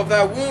of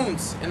thy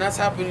wounds." And that's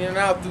happening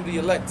now through the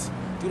elect,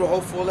 through the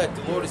hopeful elect.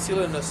 The Lord is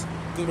healing us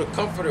through the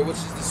comforter, which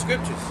is the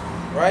scriptures,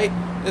 right?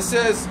 It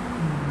says,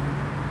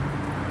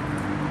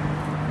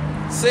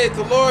 "Saith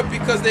the Lord,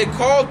 because they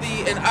called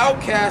thee an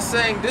outcast,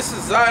 saying, This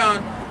is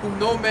Zion, whom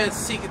no man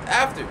seeketh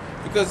after."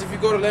 Because if you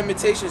go to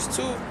Lamentations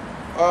 2,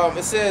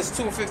 it says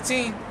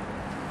 2:15,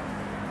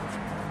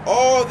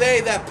 "All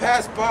they that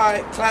pass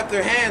by clap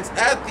their hands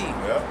at thee.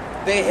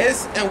 They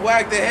hiss and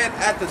wag their head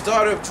at the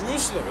daughter of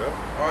Jerusalem."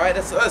 All right,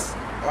 that's us.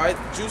 All right,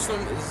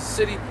 Jerusalem is a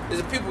city, is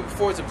a people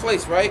before it's a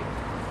place, right?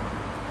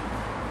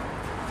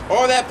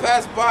 "All that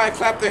pass by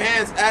clap their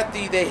hands at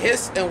thee. They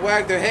hiss and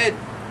wag their head.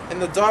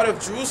 And the daughter of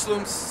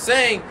Jerusalem,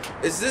 saying,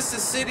 Is this the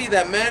city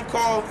that man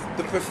called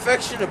the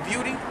perfection of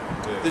beauty,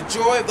 the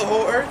joy of the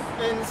whole earth?"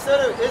 And instead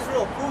of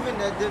Israel proving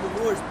that they're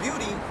the Lord's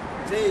beauty,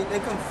 they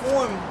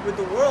conform with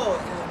the world,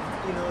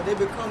 and you know they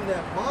become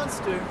that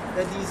monster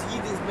that these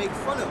heathens make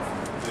fun of.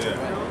 Yeah.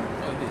 You know?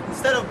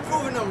 Instead of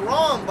proving them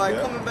wrong by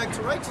coming back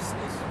to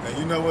righteousness. And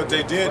you know what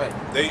they did?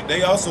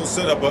 They also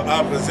set up an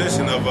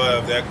opposition of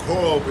that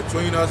quarrel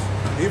between us,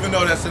 even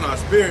though that's in our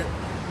spirit.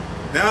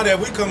 Now that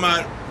we come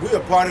out, we're a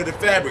part of the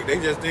fabric. They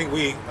just think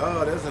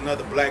there's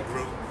another black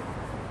group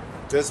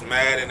just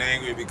mad and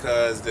angry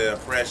because the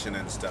oppression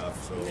and stuff.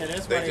 So yeah,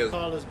 that's why they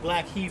call us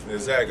Black Hebrew.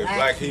 Exactly,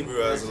 Black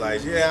Hebrew is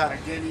like,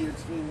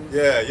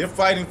 you're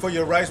fighting for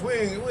your rights.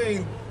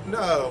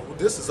 No,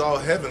 this is all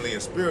heavenly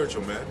and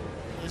spiritual, man.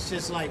 It's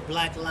just like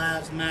Black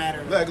Lives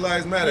Matter. Black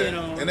Lives Matter, you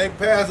know. And they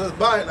pass us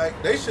by like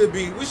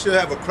we should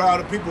have a crowd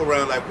of people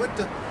around like,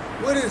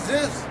 what is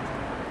this?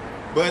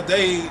 But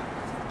they,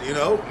 you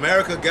know,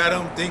 America got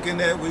them thinking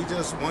that we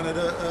just one of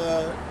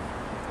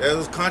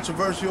those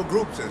controversial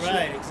groups and shit.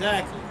 Right,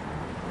 exactly.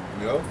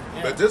 You know,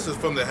 but this is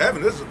from the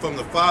heaven. This is from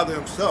the Father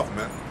himself,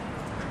 man.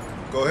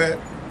 Go ahead.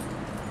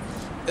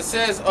 It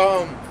says,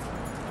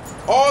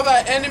 "All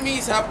thy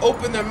enemies have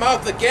opened their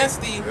mouth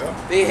against thee.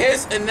 They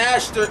hiss and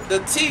gnash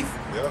the teeth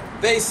Yeah.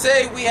 They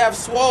say we have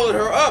swallowed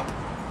her up.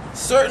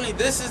 Certainly,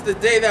 this is the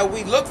day that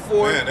we look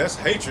for. Man, that's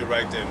hatred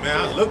right there, man.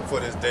 I look for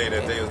this day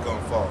that they was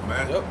gonna fall,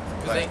 man. Yep.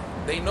 Because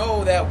they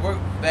know that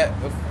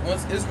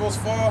once Israel's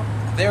fall,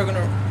 they're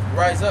gonna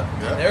rise up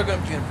and they're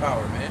gonna be in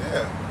power, man.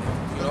 Yeah.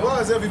 You know? Why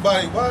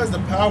is the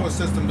power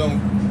system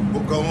don't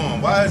go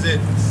on? Why is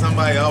it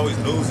somebody always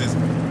loses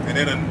and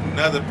then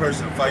another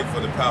person fight for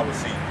the power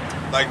seat?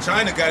 Like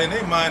China got in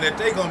their mind that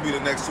they gonna be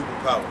the next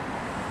superpower.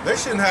 They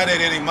shouldn't have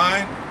that in their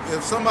mind.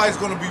 If somebody's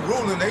gonna be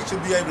ruling, they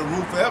should be able to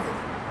rule forever.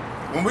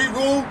 When we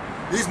rule,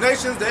 these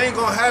nations, they ain't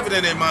gonna have it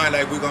in their mind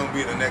like we're gonna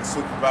be the next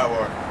superpower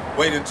or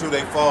wait until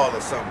they fall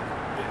or something.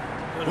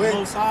 But the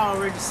Most High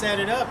already set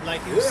it up,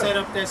 like he set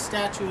up that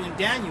statue in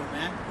Daniel,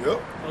 man.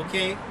 Yep.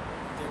 Okay?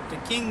 The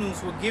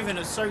kingdoms were given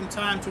a certain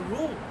time to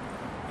rule.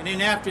 And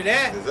then after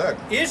that,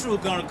 Israel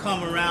gonna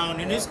come around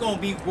and it's gonna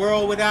be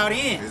world without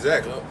end.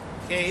 Exactly.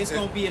 Okay, it's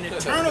gonna be an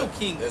eternal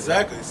kingdom.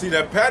 Exactly. See,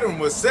 that pattern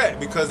was set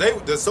because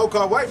the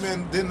so-called white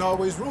men didn't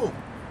always rule.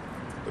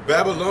 The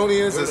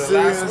Babylonians, the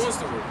Assyrians,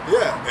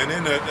 and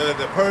then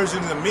the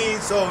Persians, the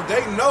Medes. So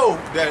they know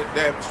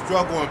that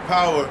struggle and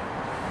power.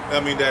 I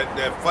mean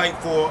that fight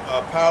for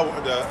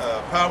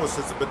power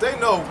system. But they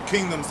know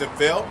kingdoms that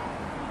fail.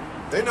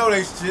 They know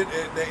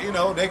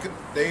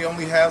they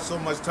only have so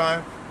much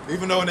time.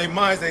 Even though in their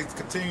minds they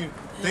think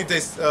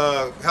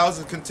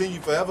houses continue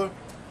forever.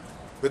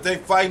 But they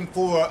fighting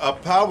for a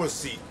power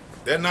seat.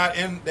 They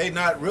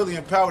not really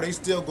in power. They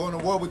still going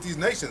to war with these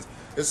nations.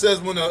 It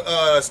says when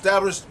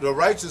the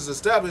righteous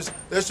established,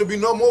 there should be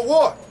no more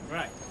war.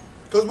 Right.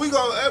 Cause we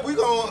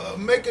gonna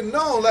make it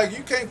known like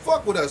you can't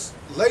fuck with us.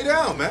 Lay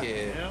down, man.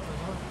 Yeah.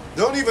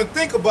 Don't even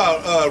think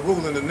about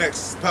ruling the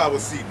next power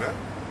seat, man.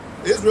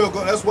 Israel.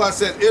 That's why I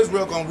said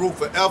Israel gonna rule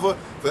forever,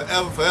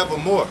 forever,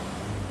 forevermore.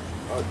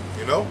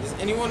 You know. Does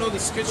anyone know the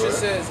scripture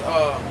says,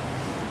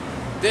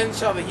 "Then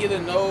shall the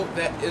heathen know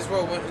that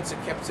Israel went into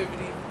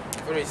captivity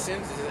for their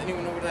sins"? Does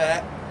anyone know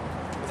where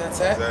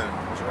that's at? I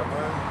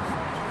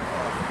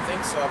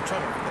think so. I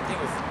think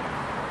it was.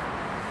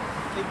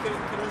 Could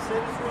I say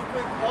this real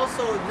quick?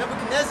 Also,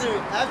 Nebuchadnezzar,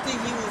 after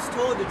he was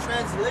told the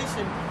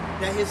translation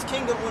that his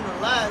kingdom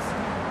wouldn't last,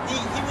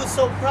 he was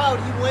so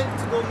proud he went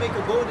to go make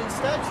a golden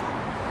statue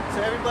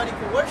so everybody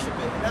could worship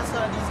it. And that's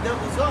how these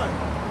devils are.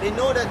 They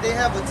know that they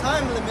have a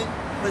time limit,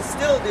 but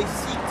still they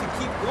seek to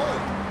keep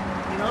going.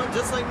 You know,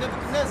 just like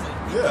Nebuchadnezzar.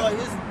 He thought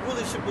his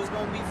rulership was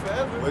going to be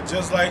forever. But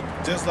just like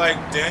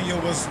Daniel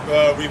was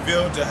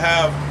revealed to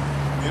have,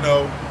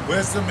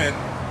 wisdom and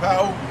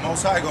power,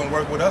 Most High gonna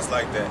work with us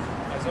like that.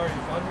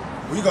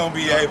 We gonna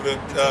be able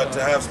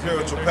to have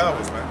spiritual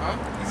powers, man.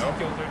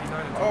 Ezekiel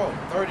 39 and 23. Oh,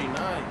 39.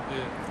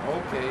 Yeah.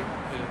 Okay.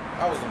 Yeah.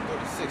 I was on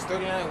 36.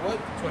 39 what?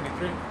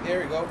 23. There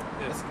we go.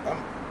 Yeah.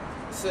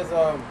 It says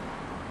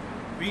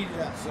Read it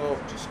out. So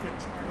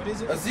what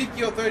is it?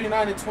 Ezekiel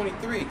 39 and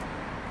 23. Wait,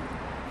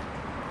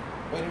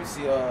 let me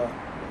see.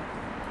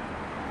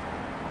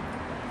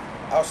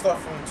 I'll start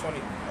from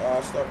 20.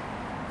 I'll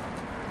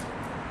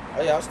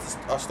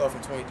start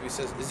from 23. It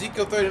says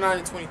Ezekiel 39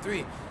 and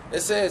 23.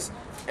 It says,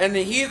 "And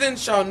the heathen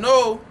shall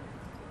know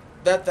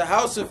that the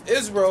house of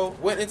Israel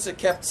went into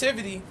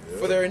captivity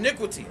for their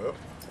iniquity."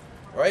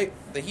 Right?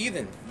 The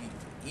heathen,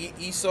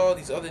 Esau,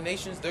 these other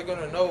nations, they're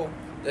gonna know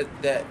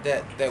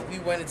that we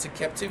went into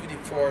captivity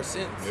for our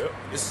sins.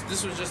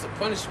 This was just a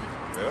punishment,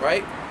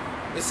 right?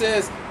 It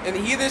says, "And the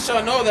heathen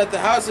shall know that the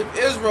house of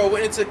Israel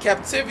went into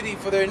captivity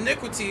for their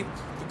iniquity,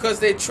 because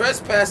they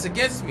trespassed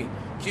against me."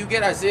 Can you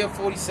get Isaiah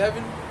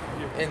 47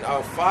 and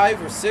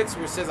 5 or 6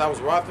 where it says, "I was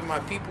robbing my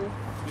people"?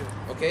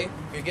 Okay,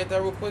 can you get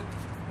that real quick?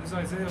 This is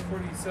Isaiah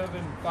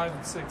 47, 5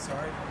 and 6, all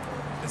right?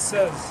 It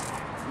says,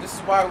 this is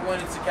why we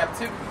went into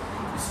captivity.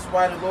 This is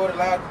why the Lord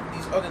allowed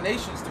these other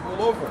nations to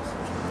rule over us.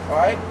 All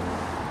right?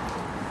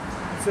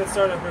 You said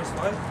start at verse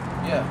 5?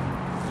 Yeah.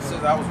 It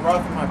says, "I was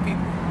robbing my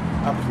people.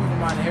 I polluted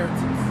my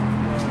inheritance."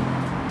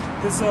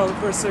 This is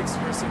verse 6.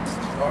 Verse 6.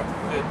 All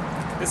right.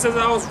 It says,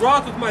 "I was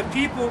wroth with my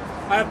people.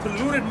 I have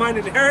polluted mine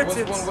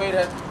inheritance." What's one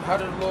way how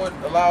did the Lord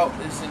allow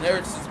his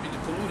inheritance to be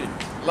polluted?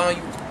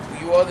 Allowing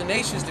you other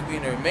nations to be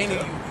in there. Mainly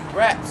you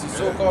rats, you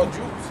so-called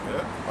Jews.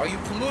 Or you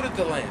polluted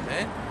the land,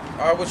 man.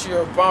 Or what's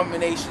your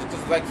abominations?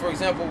 Because, like, for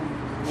example,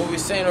 what we were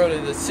saying earlier,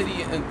 the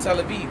city in Tel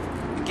Aviv,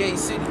 the gay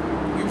city.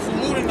 You're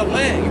polluting the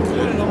land. You're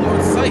polluting the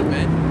Lord's sight,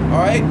 man. All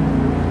right?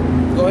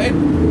 Go ahead.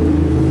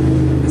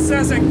 It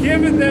says, "And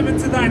given them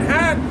into thine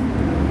hand,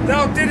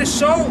 thou didst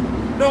show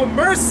no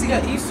mercy."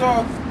 Yeah,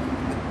 Esau,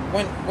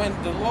 when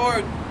the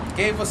Lord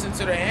gave us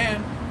into their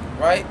hand,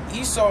 right,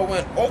 Esau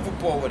went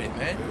overboard with it,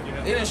 man.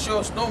 They didn't show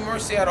us no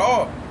mercy at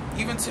all,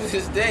 even to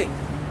this day.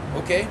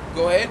 Okay,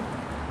 go ahead.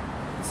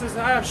 It says,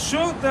 "I have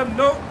showed them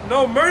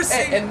no mercy."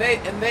 Hey, and they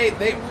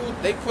ruled.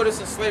 They put us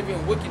in slavery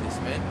and wickedness,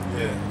 man.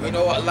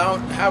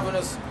 Having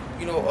us,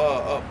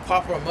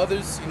 pop our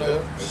mothers.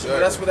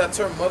 That's where that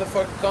term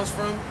 "motherfucker" comes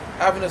from.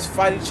 Having us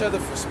fight each other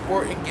for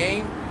sport and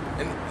game,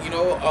 and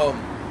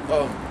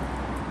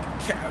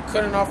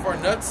cutting off our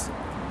nuts.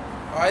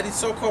 All right, these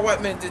so-called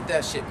white men did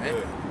that shit, man.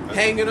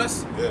 Hanging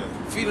us,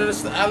 feeding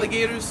us to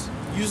alligators,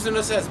 using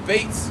us as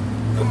baits.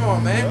 Come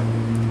on,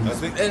 man. Yeah. I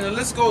think, And the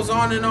list goes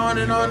on and on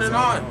and on and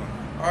on.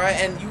 All right,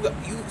 and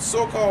you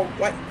so-called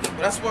white people.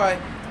 That's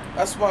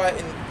why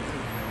in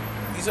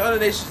these other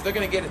nations they're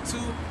gonna get it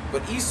too.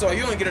 But Esau,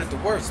 you're gonna get it the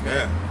worst,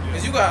 man.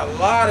 Because you got a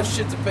lot of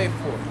shit to pay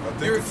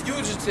for. You're a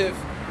fugitive.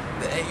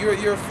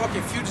 You're a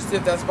fucking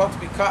fugitive that's about to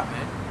be caught,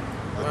 man.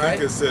 I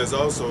think it says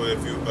also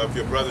if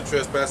your brother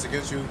trespass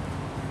against you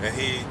and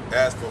he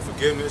asks for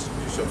forgiveness,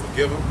 you shall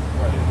forgive him.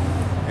 Right.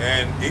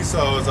 And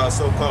Esau is our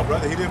so-called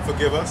brother. He didn't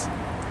forgive us.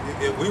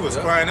 We was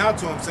crying out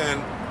to him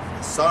saying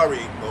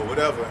sorry or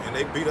whatever, and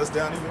they beat us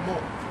down even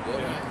more.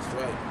 Yeah, that's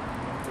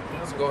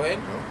right. So go ahead.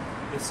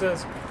 It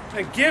says,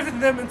 and giving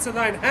them into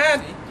thine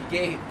hand.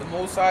 See, the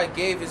Most High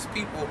gave his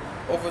people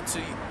over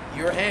to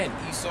your hand,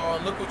 Esau,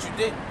 and look what you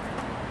did.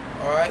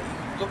 All right,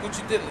 look what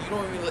you did. You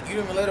didn't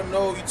even let them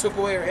know you took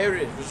away our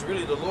heritage, which was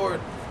really the Lord.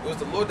 It was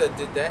the Lord that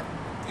did that.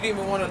 You didn't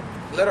even want to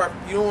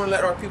you don't want to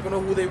let our people know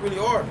who they really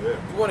are. Yeah.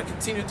 You want to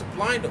continue to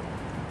blind them.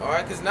 All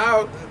right, because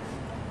now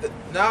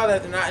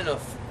that they're not in a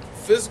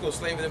physical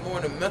slavery, they're more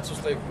in a mental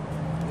slavery.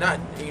 Not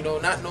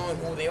knowing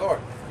who they are.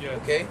 Yeah.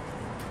 Okay.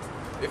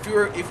 If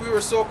we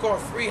were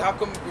so-called free, how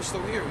come we're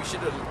still here? We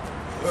should have.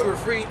 If we were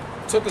free,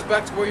 took us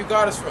back to where you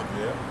got us from.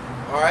 Yeah.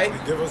 All right.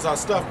 And give us our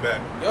stuff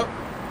back. Yep.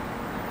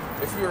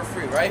 If we were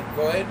free, right?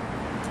 Go ahead.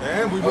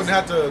 And we wouldn't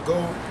have to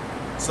go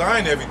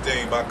sign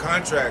everything by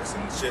contracts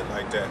and shit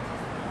like that.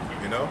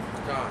 You know?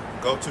 God.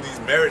 Go to these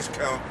marriage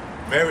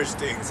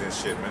things and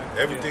shit, man.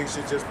 Everything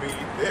should just be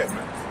there,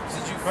 man.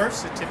 Did you Birth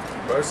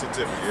certificate. Birth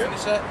certificate, yeah.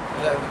 finish that?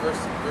 Is that verse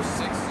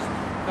 6?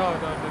 No,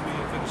 let me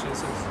finish it. It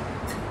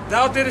says,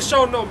 thou didst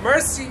show no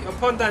mercy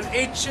upon the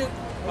ancient,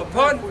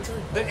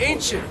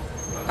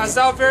 hast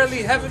thou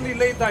verily heavenly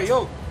laid thy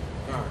yoke.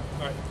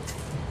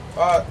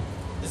 Alright.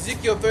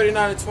 Ezekiel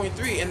 39 and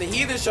 23. And the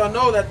heathen shall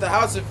know that the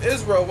house of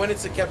Israel went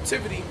into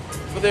captivity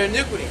for their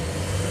iniquity,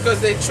 because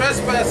they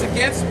trespass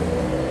against me.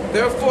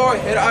 Therefore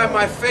hid I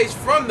my face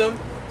from them.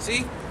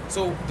 See?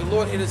 So the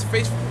Lord hid his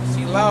face from us.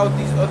 He allowed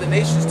these other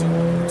nations to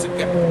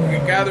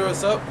gather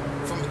us up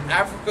from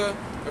Africa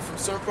and from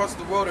certain parts of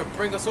the world and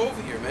bring us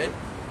over here, man.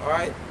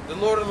 Alright? The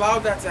Lord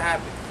allowed that to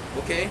happen.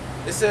 Okay?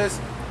 It says,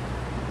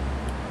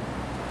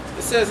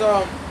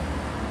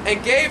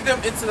 and gave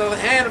them into the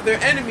hand of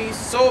their enemies,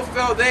 so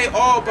fell they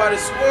all by the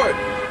sword.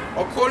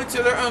 According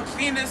to their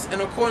uncleanness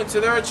and according to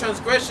their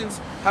transgressions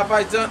have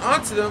I done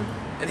unto them,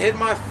 and hid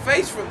my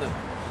face from them.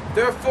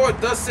 Therefore,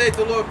 thus saith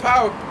the Lord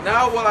power,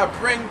 now will I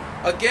bring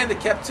again the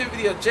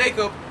captivity of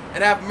Jacob,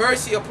 and have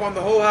mercy upon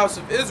the whole house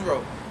of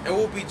Israel, and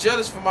will be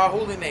jealous for my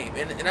holy name.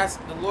 And that's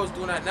the Lord's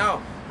doing that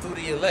now through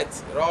the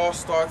elect. It all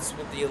starts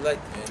with the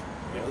elect,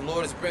 man. The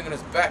Lord is bringing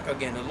us back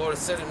again. The Lord is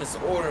setting this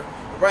order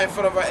right in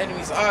front of our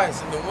enemies'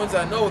 eyes. And the ones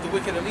I know, the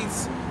wicked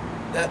elites,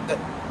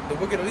 the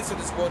wicked elites of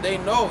this world, they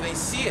know, they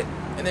see it,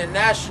 and they're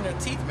gnashing their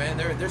teeth, man.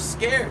 They're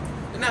scared.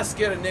 They're not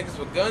scared of niggas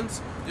with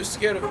guns. They're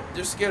scared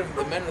of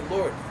the men of the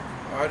Lord.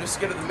 All right, they're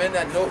scared of the men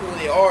that know who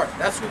they are.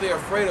 That's who they're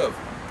afraid of.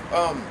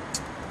 I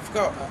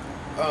forgot.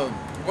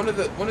 One of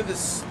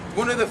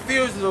the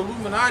fears of the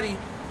Illuminati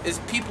is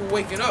people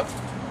waking up.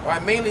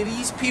 Right, mainly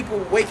these people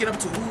waking up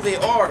to who they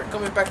are,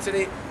 coming back to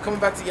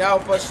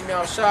Yahweh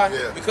Bashim Shai,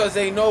 because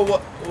they know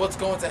what's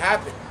going to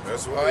happen.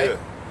 That's why. Yeah.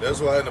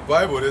 That's why in the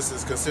Bible this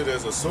is considered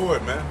as a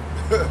sword, man.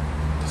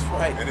 That's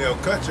right. And they'll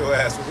cut your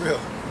ass for real.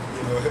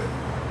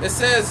 It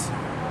says,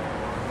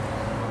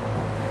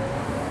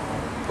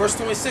 verse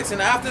 26,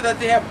 and after that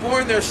they have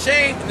borne their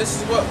shame, and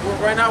this is what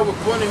right now we're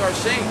borning our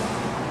shame.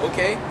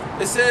 Okay.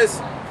 It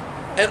says,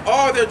 and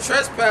all their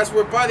trespass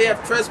whereby they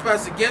have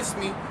trespassed against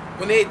me,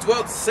 when they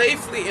dwelt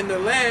safely in their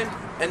land,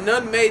 and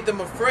none made them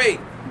afraid.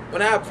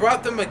 When I have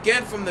brought them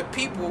again from the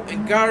people,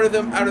 and gathered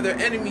them out of their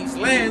enemies'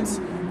 lands,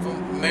 from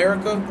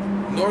America,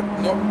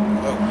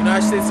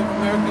 United States of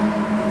America,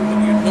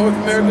 North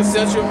America,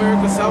 Central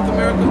America, South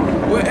America,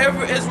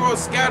 wherever Israel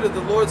is scattered,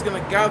 the Lord's going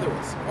to gather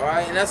us. All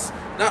right, and that's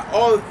not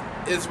all of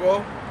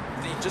Israel,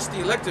 just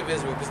the elect of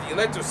Israel, because the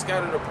elect are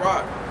scattered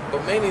abroad,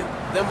 but mainly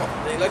the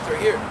elect are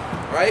here.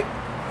 Right?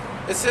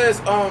 It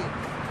says,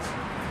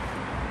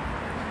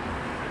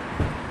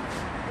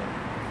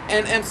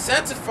 and am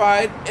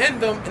sanctified in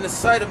them in the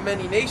sight of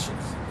many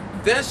nations.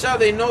 Then shall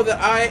they know that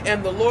I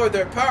am the Lord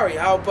their power,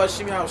 Yahweh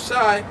Bashim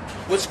Shai,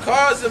 which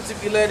caused them to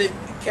be led in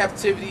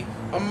captivity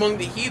among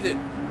the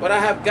heathen. But I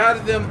have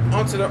gathered them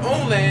unto their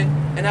own land,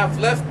 and have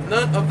left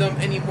none of them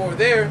any more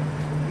there.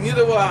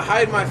 Neither will I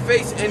hide my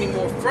face any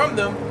more from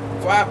them,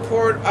 for I have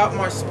poured out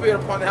my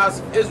spirit upon the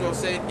house of Israel,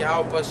 said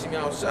Yahweh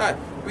Bashim Shai.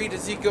 Read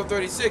Ezekiel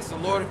 36. The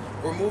Lord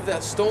removed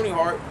that stony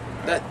heart,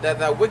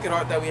 that wicked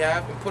heart that we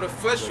have, and put a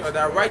flesh heart,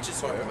 that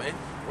righteous heart, man.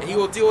 And he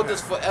will deal with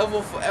us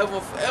forever,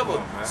 forever,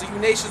 forever. So you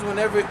nations will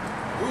never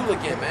rule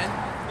again, man.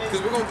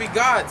 Because we're gonna be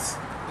gods.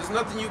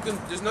 You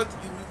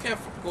can't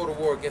go to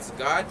war against a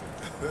God.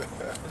 The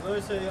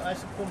Lord said I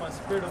should put my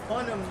spirit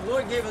upon them. The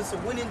Lord gave us a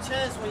winning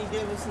chance when he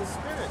gave us his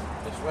spirit.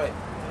 That's right.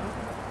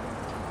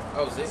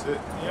 That was it. That's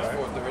it. Yeah.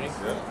 4:30.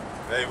 Yeah.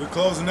 Hey, we're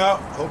closing out.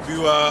 Hope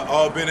you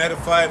all been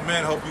edified,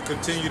 man. Hope you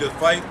continue to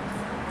fight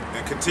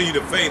and continue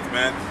the faith,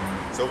 man.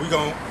 So we're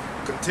going to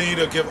Continue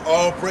to give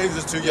all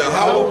praises to Yahweh,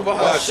 Yahweh,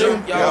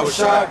 Ba'ashim,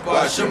 Yahushai,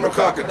 Ba'ashim,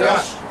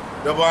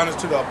 Rakakadash. Double honors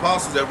to the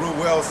apostles that rule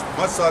well.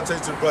 Much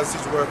salutation to the brothers,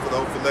 teach the word for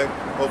the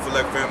Hope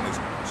Select families.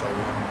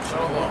 Shalom.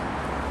 Shalom.